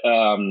 but,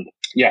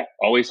 yeah,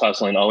 always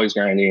hustling, always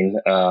grinding,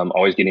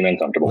 always getting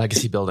uncomfortable.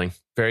 Legacy building.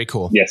 Very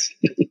cool. Yes.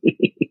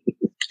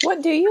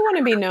 What do you want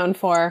to be known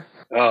for?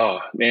 Oh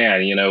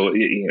man, what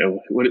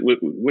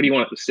do you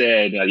want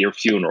said at your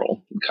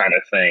funeral kind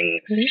of thing?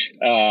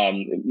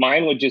 Mm-hmm.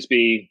 Mine would just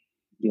be,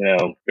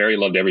 Barry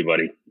loved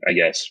everybody, I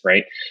guess.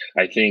 Right.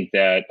 I think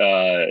that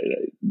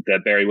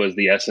Barry was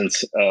the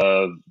essence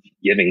of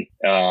giving,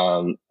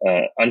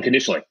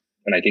 unconditionally.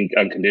 And I think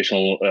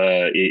unconditional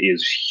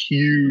is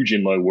huge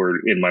in my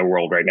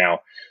world right now.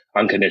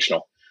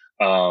 Unconditional,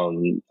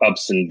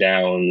 ups and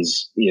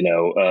downs,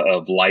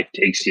 of life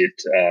takes it,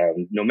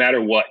 no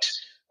matter what.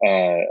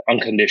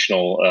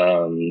 Unconditional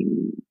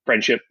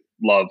friendship,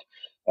 love,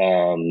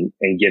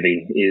 and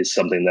giving is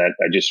something that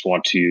I just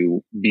want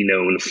to be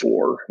known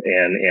for,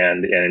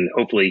 and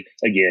hopefully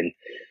again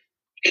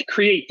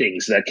create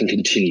things that can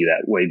continue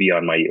that way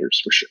beyond my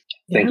years, for sure.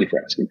 Thank you for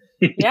asking.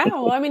 Yeah,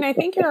 well, I mean, I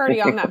think you're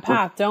already on that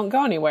path. Don't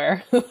go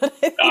anywhere. I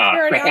think you're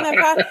already on that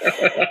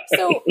path.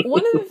 So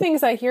one of the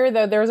things I hear,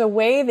 though, there's a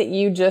way that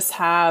you just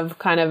have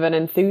kind of an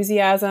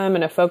enthusiasm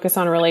and a focus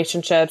on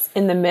relationships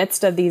in the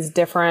midst of these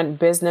different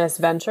business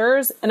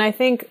ventures. And I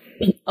think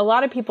a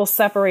lot of people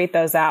separate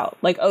those out.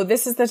 Like, oh,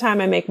 this is the time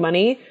I make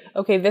money.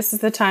 Okay, this is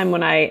the time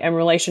when I am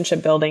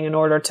relationship building in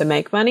order to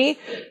make money.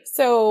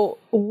 So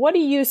what do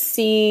you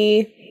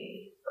see?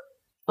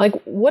 Like,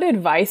 what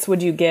advice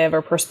would you give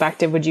or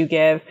perspective would you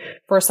give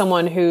for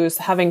someone who's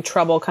having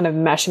trouble kind of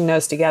meshing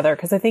those together?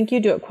 Because I think you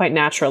do it quite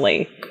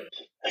naturally.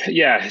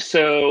 Yeah.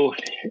 So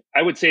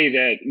I would say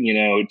that,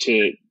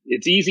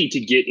 it's easy to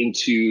get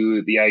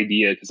into the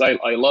idea, because I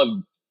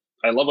love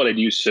what I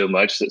do so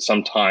much that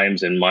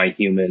sometimes in my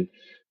human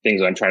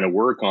things I'm trying to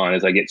work on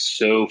is I get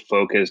so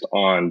focused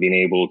on being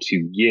able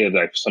to give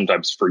that I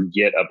sometimes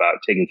forget about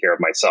taking care of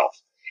myself.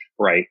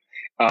 Right.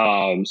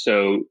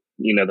 So,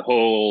 the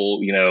whole,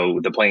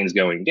 the plane's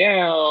going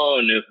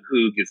down,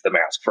 who gets the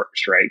mask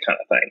first, right? Kind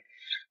of thing.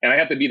 And I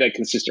have to be that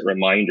consistent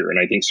reminder. And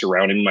I think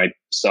surrounding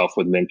myself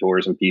with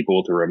mentors and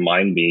people to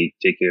remind me,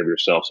 take care of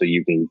yourself so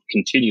you can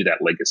continue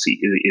that legacy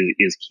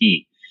is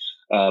key.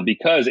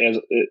 Because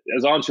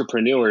as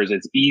entrepreneurs,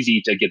 it's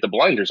easy to get the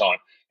blinders on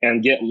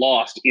and get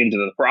lost into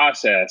the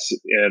process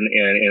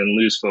and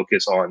lose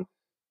focus on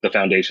the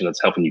foundation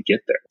that's helping you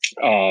get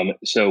there.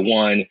 So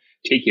one,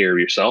 take care of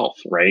yourself,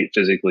 right?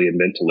 Physically and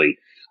mentally.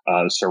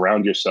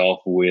 Surround yourself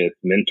with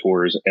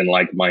mentors and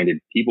like-minded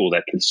people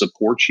that can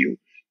support you.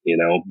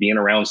 Being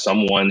around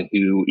someone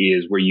who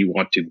is where you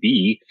want to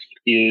be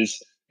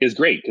is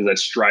great, because that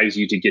strives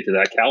you to get to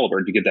that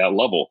caliber, to get that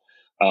level.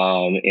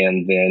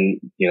 And then,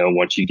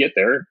 once you get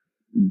there,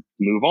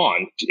 move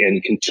on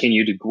and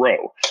continue to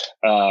grow.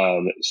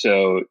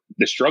 So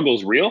the struggle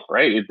is real,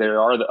 right?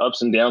 There are the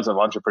ups and downs of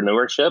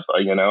entrepreneurship.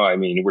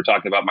 We're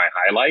talking about my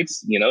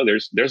highlights,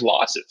 there's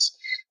losses,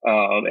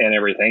 and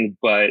everything,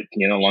 but, as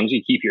long as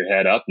you keep your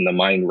head up and the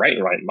right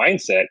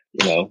mindset,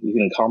 you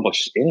can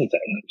accomplish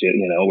anything,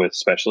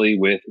 especially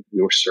with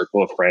your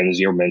circle of friends,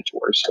 your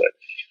mentors. But,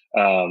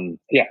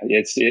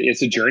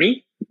 it's a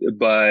journey,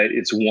 but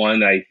it's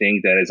one I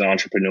think that as an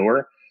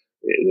entrepreneur,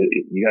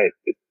 it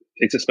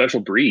takes a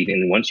special breed.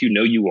 And once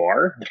you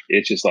are,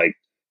 it's just like,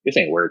 this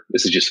ain't work.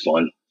 This is just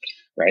fun.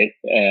 Right.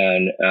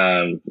 And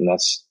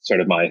that's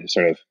sort of my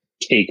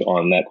take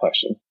on that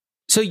question.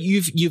 So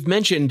you've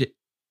mentioned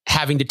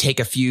having to take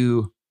a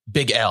few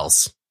big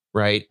L's,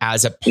 right,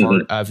 as a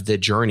part of the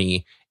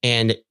journey,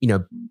 and,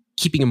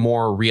 keeping a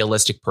more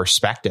realistic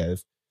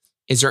perspective.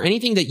 Is there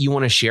anything that you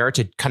want to share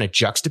to kind of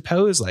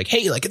juxtapose, like,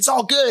 hey, like, it's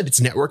all good, it's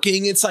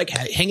networking, it's like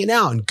hanging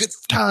out and good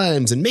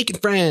times and making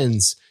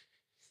friends,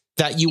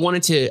 that you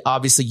wanted to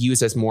obviously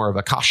use as more of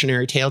a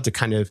cautionary tale to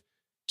kind of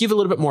give a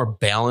little bit more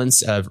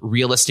balance of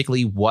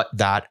realistically what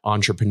that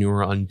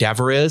entrepreneurial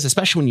endeavor is,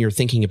 especially when you're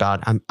thinking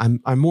about,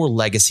 I'm more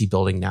legacy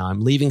building now.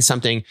 I'm leaving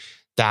something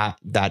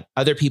that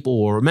other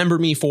people will remember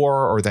me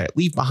for, or that I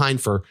leave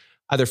behind for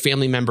other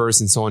family members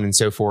and so on and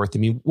so forth. I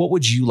mean, what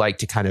would you like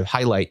to kind of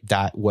highlight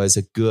that was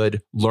a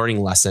good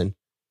learning lesson,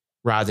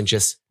 rather than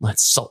just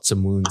let's salt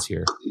some wounds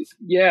here?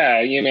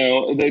 Yeah.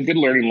 The good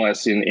learning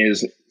lesson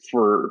is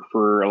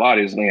for a lot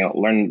is,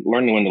 learn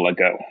when to let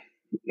go.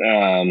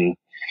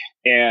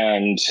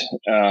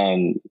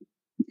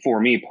 For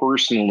me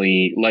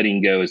personally,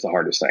 letting go is the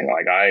hardest thing.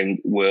 Like, I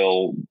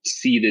will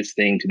see this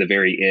thing to the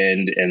very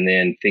end and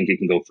then think it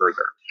can go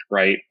further.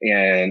 Right.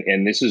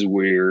 And this is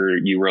where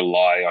you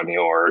rely on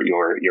your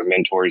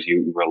mentors.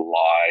 You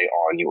rely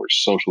on your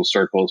social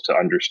circles to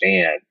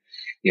understand,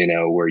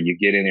 where you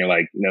get in there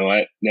like, you know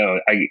what? No,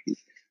 I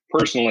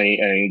personally,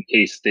 in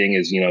case thing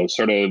is,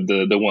 sort of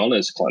the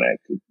wellness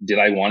clinic. Did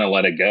I want to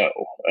let it go?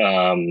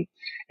 And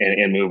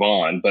move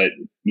on. But,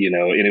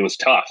 and it was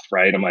tough,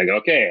 right? I'm like,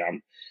 okay,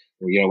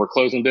 we're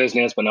closing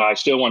business, but no, I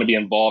still want to be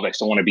involved. I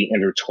still want to be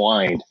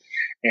intertwined.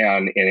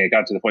 And it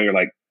got to the point where,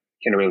 like,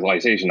 kind of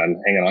realization, I'm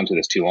hanging on to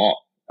this too long.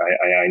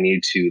 I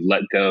need to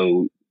let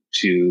go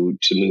to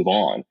move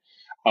on.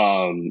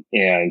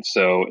 And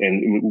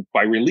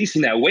by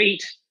releasing that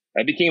weight,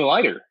 I became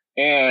lighter.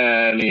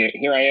 And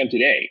here I am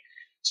today.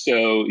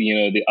 So,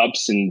 the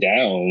ups and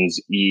downs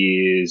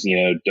is,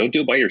 don't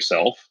do it by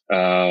yourself.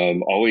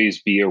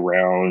 Always be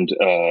around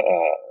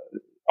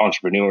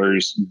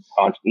entrepreneurs,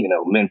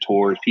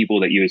 mentors, people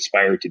that you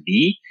aspire to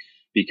be.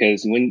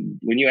 Because when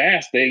you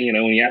ask, when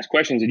you ask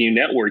questions and you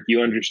network,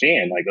 you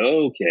understand, like,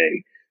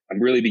 okay, I'm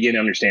really beginning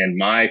to understand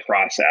my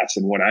process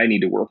and what I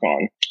need to work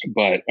on.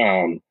 But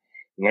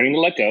learning to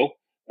let go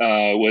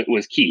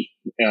was key,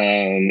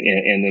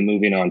 and then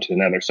moving on to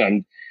another. So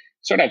I'm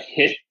sort of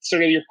hit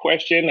your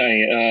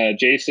question,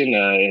 Jason.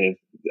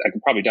 I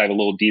could probably dive a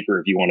little deeper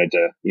if you wanted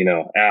to,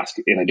 ask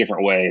in a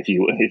different way, if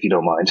you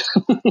don't mind.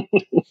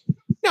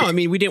 No, I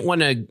mean, we didn't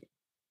want to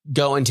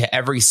go into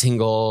every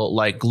single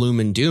like gloom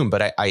and doom,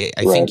 but I right.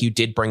 think you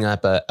did bring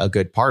up a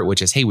good part,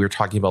 which is, hey, we were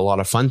talking about a lot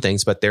of fun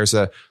things, but there's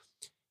a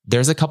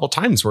couple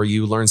times where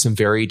you learn some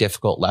very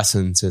difficult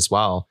lessons as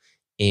well.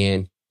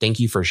 And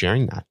thank you for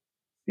sharing that.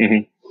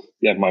 Mm-hmm.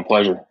 Yeah, my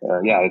pleasure.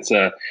 It's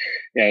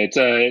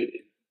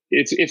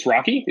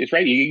rocky. It's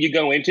right. You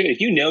go into it. If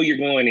you're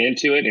going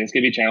into it and it's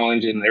going to be a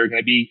challenge and there are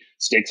going to be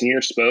sticks in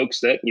your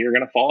spokes that you're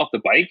going to fall off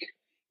the bike,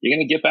 you're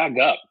going to get back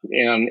up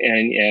and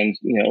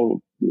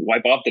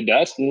wipe off the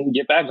dust and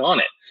get back on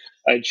it.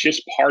 It's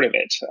just part of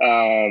it.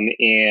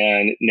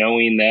 And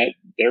knowing that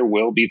there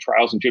will be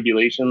trials and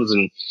tribulations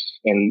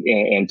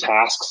and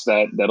tasks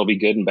that'll be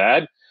good and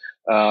bad.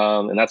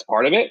 And that's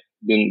part of it.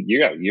 Then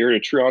you're a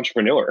true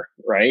entrepreneur,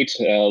 right?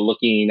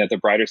 Looking at the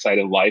brighter side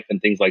of life and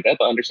things like that,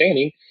 but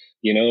understanding,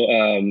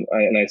 and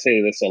I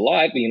say this a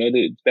lot,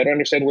 to better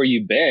understand where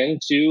you've been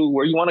to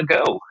where you want to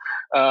go,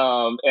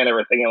 and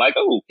everything. And like,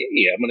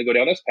 okay, I'm going to go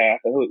down this path.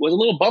 Oh, it was a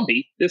little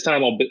bumpy. This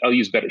time I'll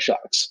use better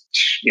shocks,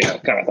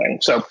 kind of thing.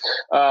 So,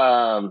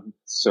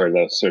 sort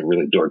of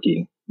really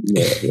dorky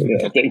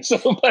I think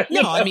so. But,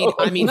 no, I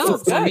mean, No,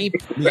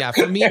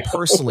 for me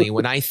personally,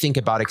 when I think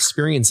about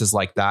experiences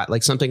like that,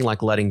 like something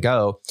like letting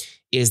go,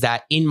 is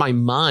that in my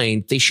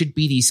mind, they should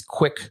be these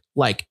quick,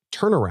 like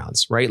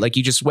turnarounds, right? Like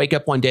you just wake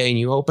up one day and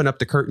you open up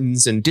the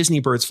curtains and Disney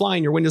birds fly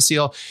in your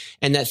windowsill.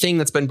 And that thing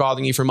that's been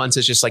bothering you for months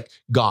is just like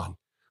gone,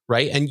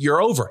 right? And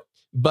you're over it.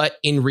 But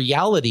in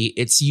reality,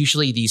 it's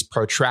usually these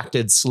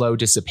protracted, slow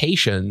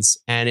dissipations.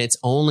 And it's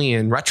only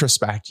in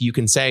retrospect, you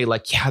can say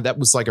like, yeah, that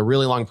was like a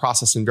really long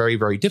process and very,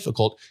 very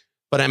difficult,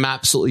 but I'm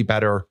absolutely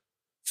better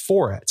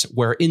for it.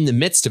 Where in the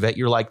midst of it,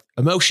 you're like,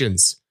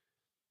 emotions,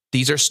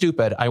 these are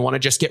stupid. I want to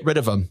just get rid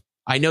of them.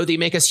 I know they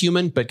make us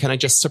human, but can I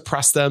just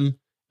suppress them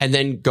and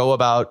then go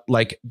about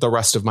like the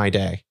rest of my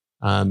day?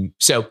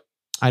 So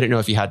I don't know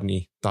if you had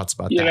any thoughts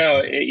about that. You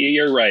know,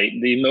 you're right.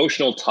 The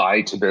emotional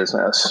tie to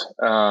business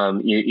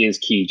is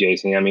key,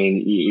 Jason. I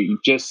mean,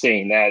 just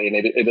saying that, and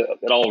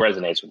it all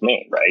resonates with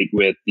me, right?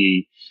 With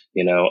the,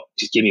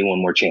 just give me one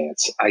more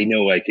chance. I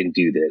know I can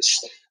do this.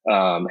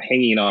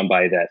 Hanging on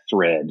by that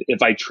thread.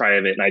 If I try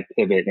it and I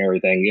pivot and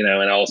everything,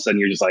 and all of a sudden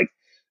you're just like,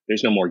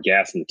 there's no more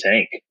gas in the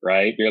tank,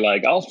 right? You're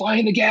like, I'll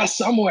find the gas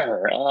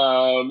somewhere,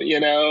 and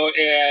then all of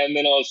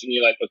a sudden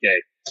you're like, okay,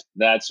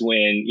 that's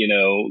when,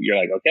 you're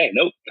like, okay,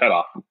 nope, cut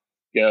off,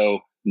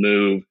 go,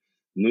 move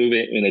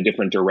it in a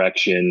different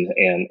direction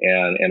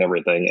and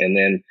everything. And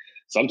then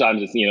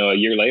sometimes it's, a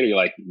year later, you're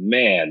like,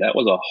 man, that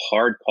was a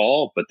hard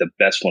call, but the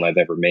best one I've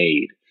ever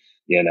made,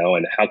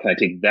 and how can I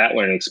take that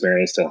learning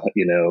experience to,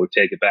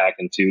 take it back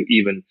into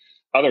even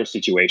other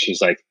situations?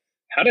 Like,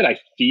 how did I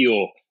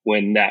feel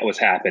when that was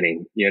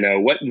happening?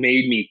 What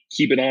made me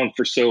keep it on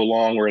for so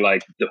long? Where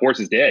like the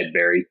horse is dead,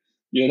 Barry,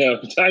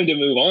 time to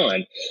move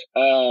on,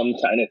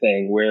 kind of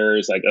thing. Where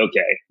it's like, okay,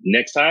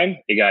 next time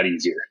it got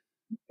easier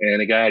and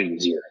it got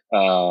easier.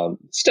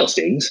 Still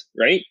stings,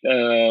 right?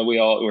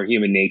 We're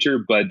human nature,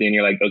 but then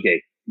you're like,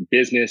 okay,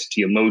 business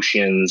to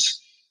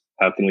emotions.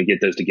 How can we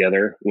get those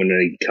together when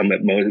they come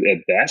at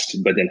best?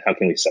 But then how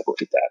can we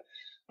separate that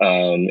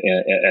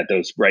at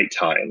those right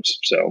times?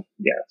 So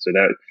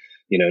that,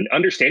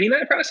 understanding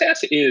that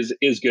process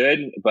is good,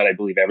 but I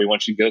believe everyone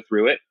should go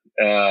through it.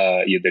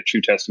 The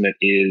true testament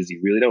is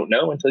you really don't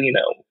know until you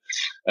know,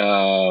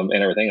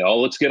 and everything. Oh,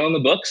 let's get on the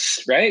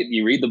books, right?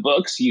 You read the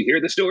books, you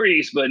hear the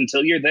stories, but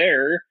until you're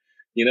there,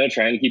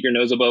 trying to keep your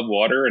nose above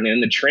water and in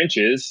the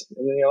trenches,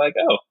 and then you're like,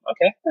 oh,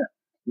 okay,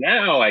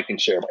 now I can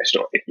share my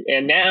story,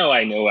 and now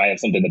I know I have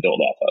something to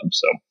build off of.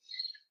 So,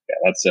 yeah,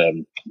 that's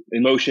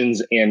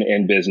emotions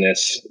and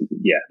business.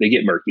 Yeah, they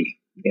get murky.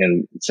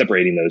 And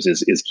separating those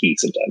is key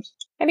sometimes.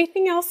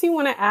 Anything else you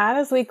want to add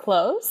as we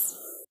close?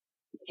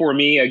 For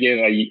me, again,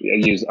 I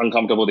use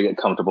uncomfortable to get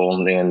comfortable.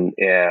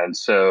 And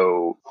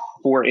so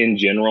for in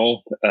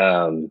general,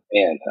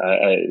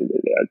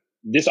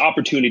 this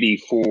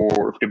opportunity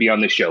to be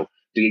on this show,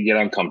 to get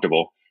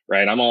uncomfortable,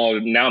 right?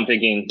 I'm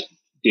thinking,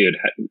 dude,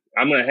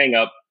 I'm going to hang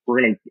up.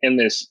 We're going to end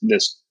this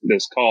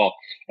call.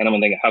 And I'm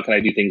going to think, how can I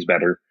do things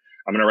better?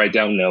 I'm going to write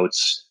down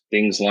notes,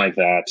 things like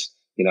that.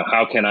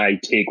 How can I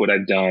take what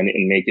I've done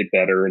and make it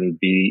better and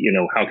be,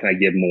 how can I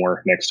give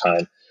more next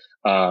time?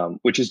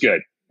 Which is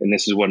good. And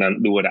this is what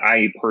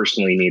I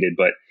personally needed.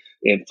 But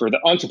for the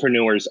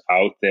entrepreneurs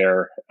out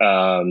there,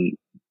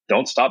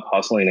 don't stop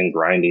hustling and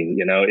grinding.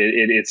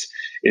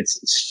 It's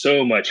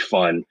so much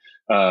fun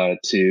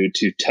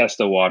to test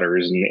the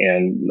waters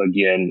and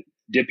again,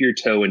 dip your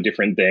toe in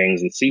different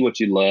things and see what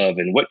you love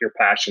and what you're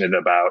passionate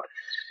about.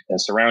 And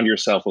surround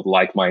yourself with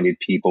like-minded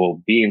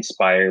people, be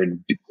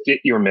inspired, get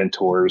your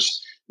mentors,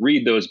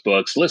 read those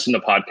books, listen to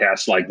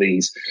podcasts like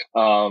these,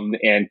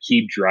 and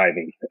keep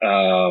driving.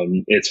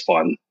 It's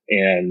fun.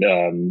 And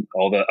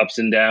all the ups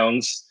and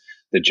downs,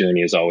 the journey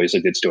is always a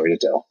good story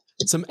to tell.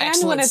 Some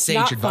excellent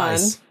sage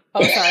advice. Fun.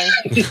 Oh,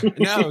 sorry.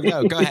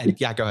 No, go ahead.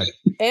 Yeah, go ahead.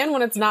 And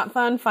when it's not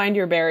fun, find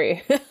your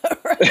Barry. like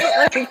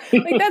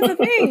that's the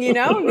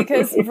thing,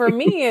 because for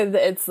me,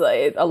 it's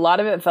like a lot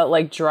of it felt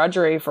like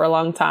drudgery for a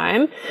long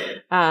time.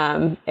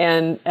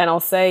 And I'll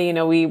say,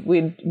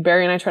 we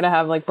Barry and I try to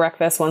have like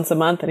breakfast once a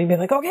month and he'd be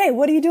like, okay,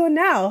 what are you doing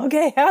now?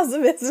 Okay, how's the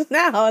business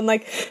now? And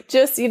like,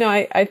 just,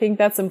 I think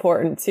that's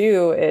important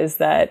too, is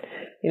that,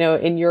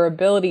 in your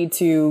ability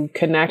to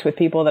connect with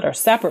people that are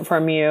separate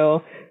from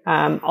you,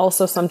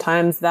 also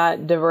sometimes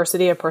that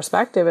diversity of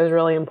perspective is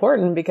really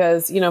important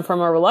because,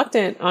 from a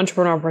reluctant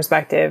entrepreneur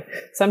perspective,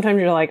 sometimes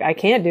you're like, I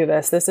can't do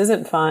this. This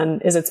isn't fun.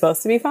 Is it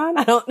supposed to be fun?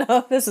 I don't know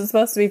if this is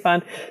supposed to be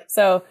fun.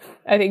 So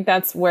I think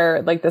that's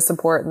where like the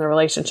support and the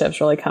relationships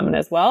really come in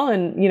as well.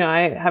 And,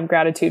 I have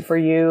gratitude for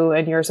you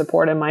and your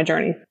support in my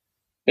journey.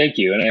 Thank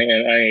you. And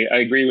I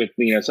agree with,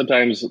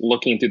 sometimes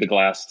looking through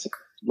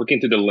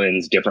the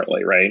lens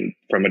differently, right?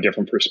 From a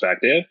different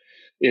perspective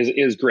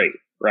is great.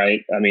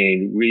 Right. I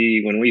mean,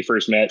 when we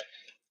first met,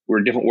 we're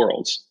in different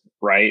worlds,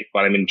 right?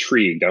 But I'm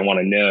intrigued. I want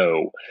to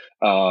know,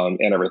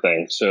 and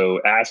everything. So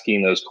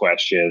asking those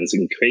questions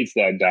and creates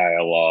that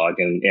dialogue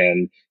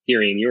and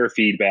hearing your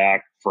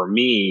feedback for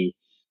me,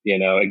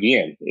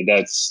 again,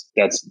 that's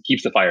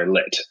keeps the fire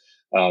lit,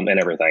 and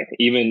everything.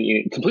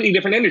 Even completely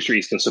different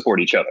industries can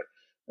support each other.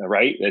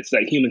 Right. It's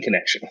that human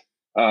connection.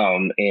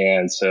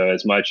 And so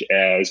as much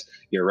as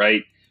you're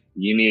right,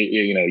 you need,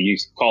 you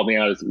called me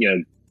out as,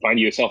 find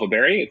yourself a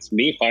Barry. It's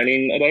me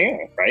finding a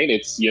Diana, right?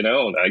 It's,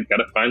 I got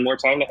to find more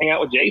time to hang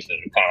out with Jason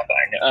kind of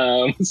thing.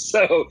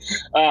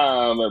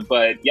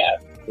 But yeah,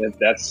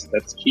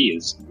 that's key,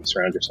 is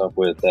surround yourself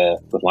with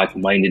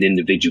like-minded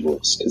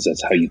individuals, because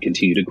that's how you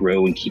continue to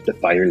grow and keep the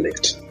fire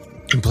lit.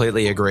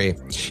 Completely agree.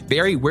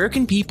 Barry, where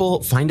can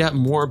people find out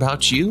more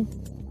about you?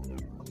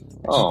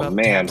 Oh,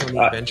 man.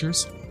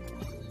 Adventures?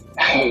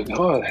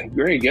 Oh,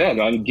 very good.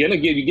 I'm going to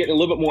get a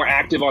little bit more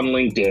active on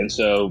LinkedIn.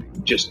 So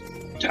just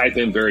type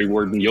in Barry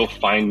Worden. You'll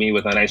find me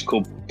with a nice,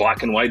 cool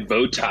black and white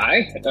bow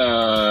tie.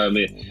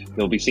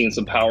 You'll be seeing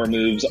some power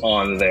moves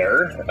on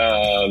there.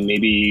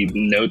 Maybe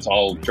notes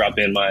I'll drop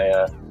in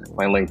my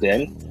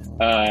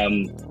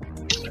LinkedIn.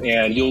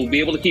 And you'll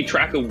be able to keep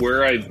track of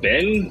where I've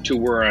been to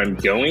where I'm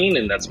going.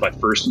 And that's my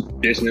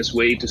first business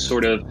way to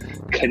sort of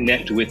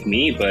connect with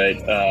me. But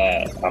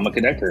I'm a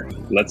connector.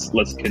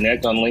 Let's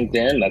connect on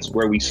LinkedIn. That's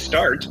where we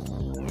start.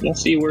 We'll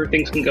see where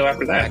things can go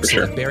after that. Excellent.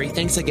 For sure. Barry,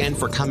 thanks again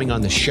for coming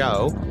on the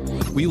show.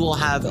 We will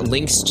have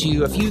links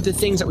to a few of the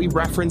things that we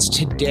referenced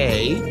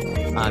today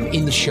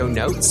in the show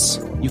notes.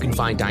 You can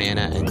find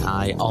Diana and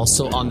I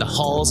also on the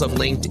halls of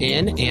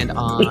LinkedIn and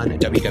on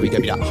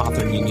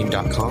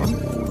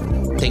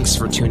www.hawthorneunion.com. Thanks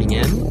for tuning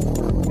in,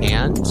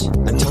 and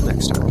until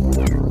next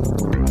time.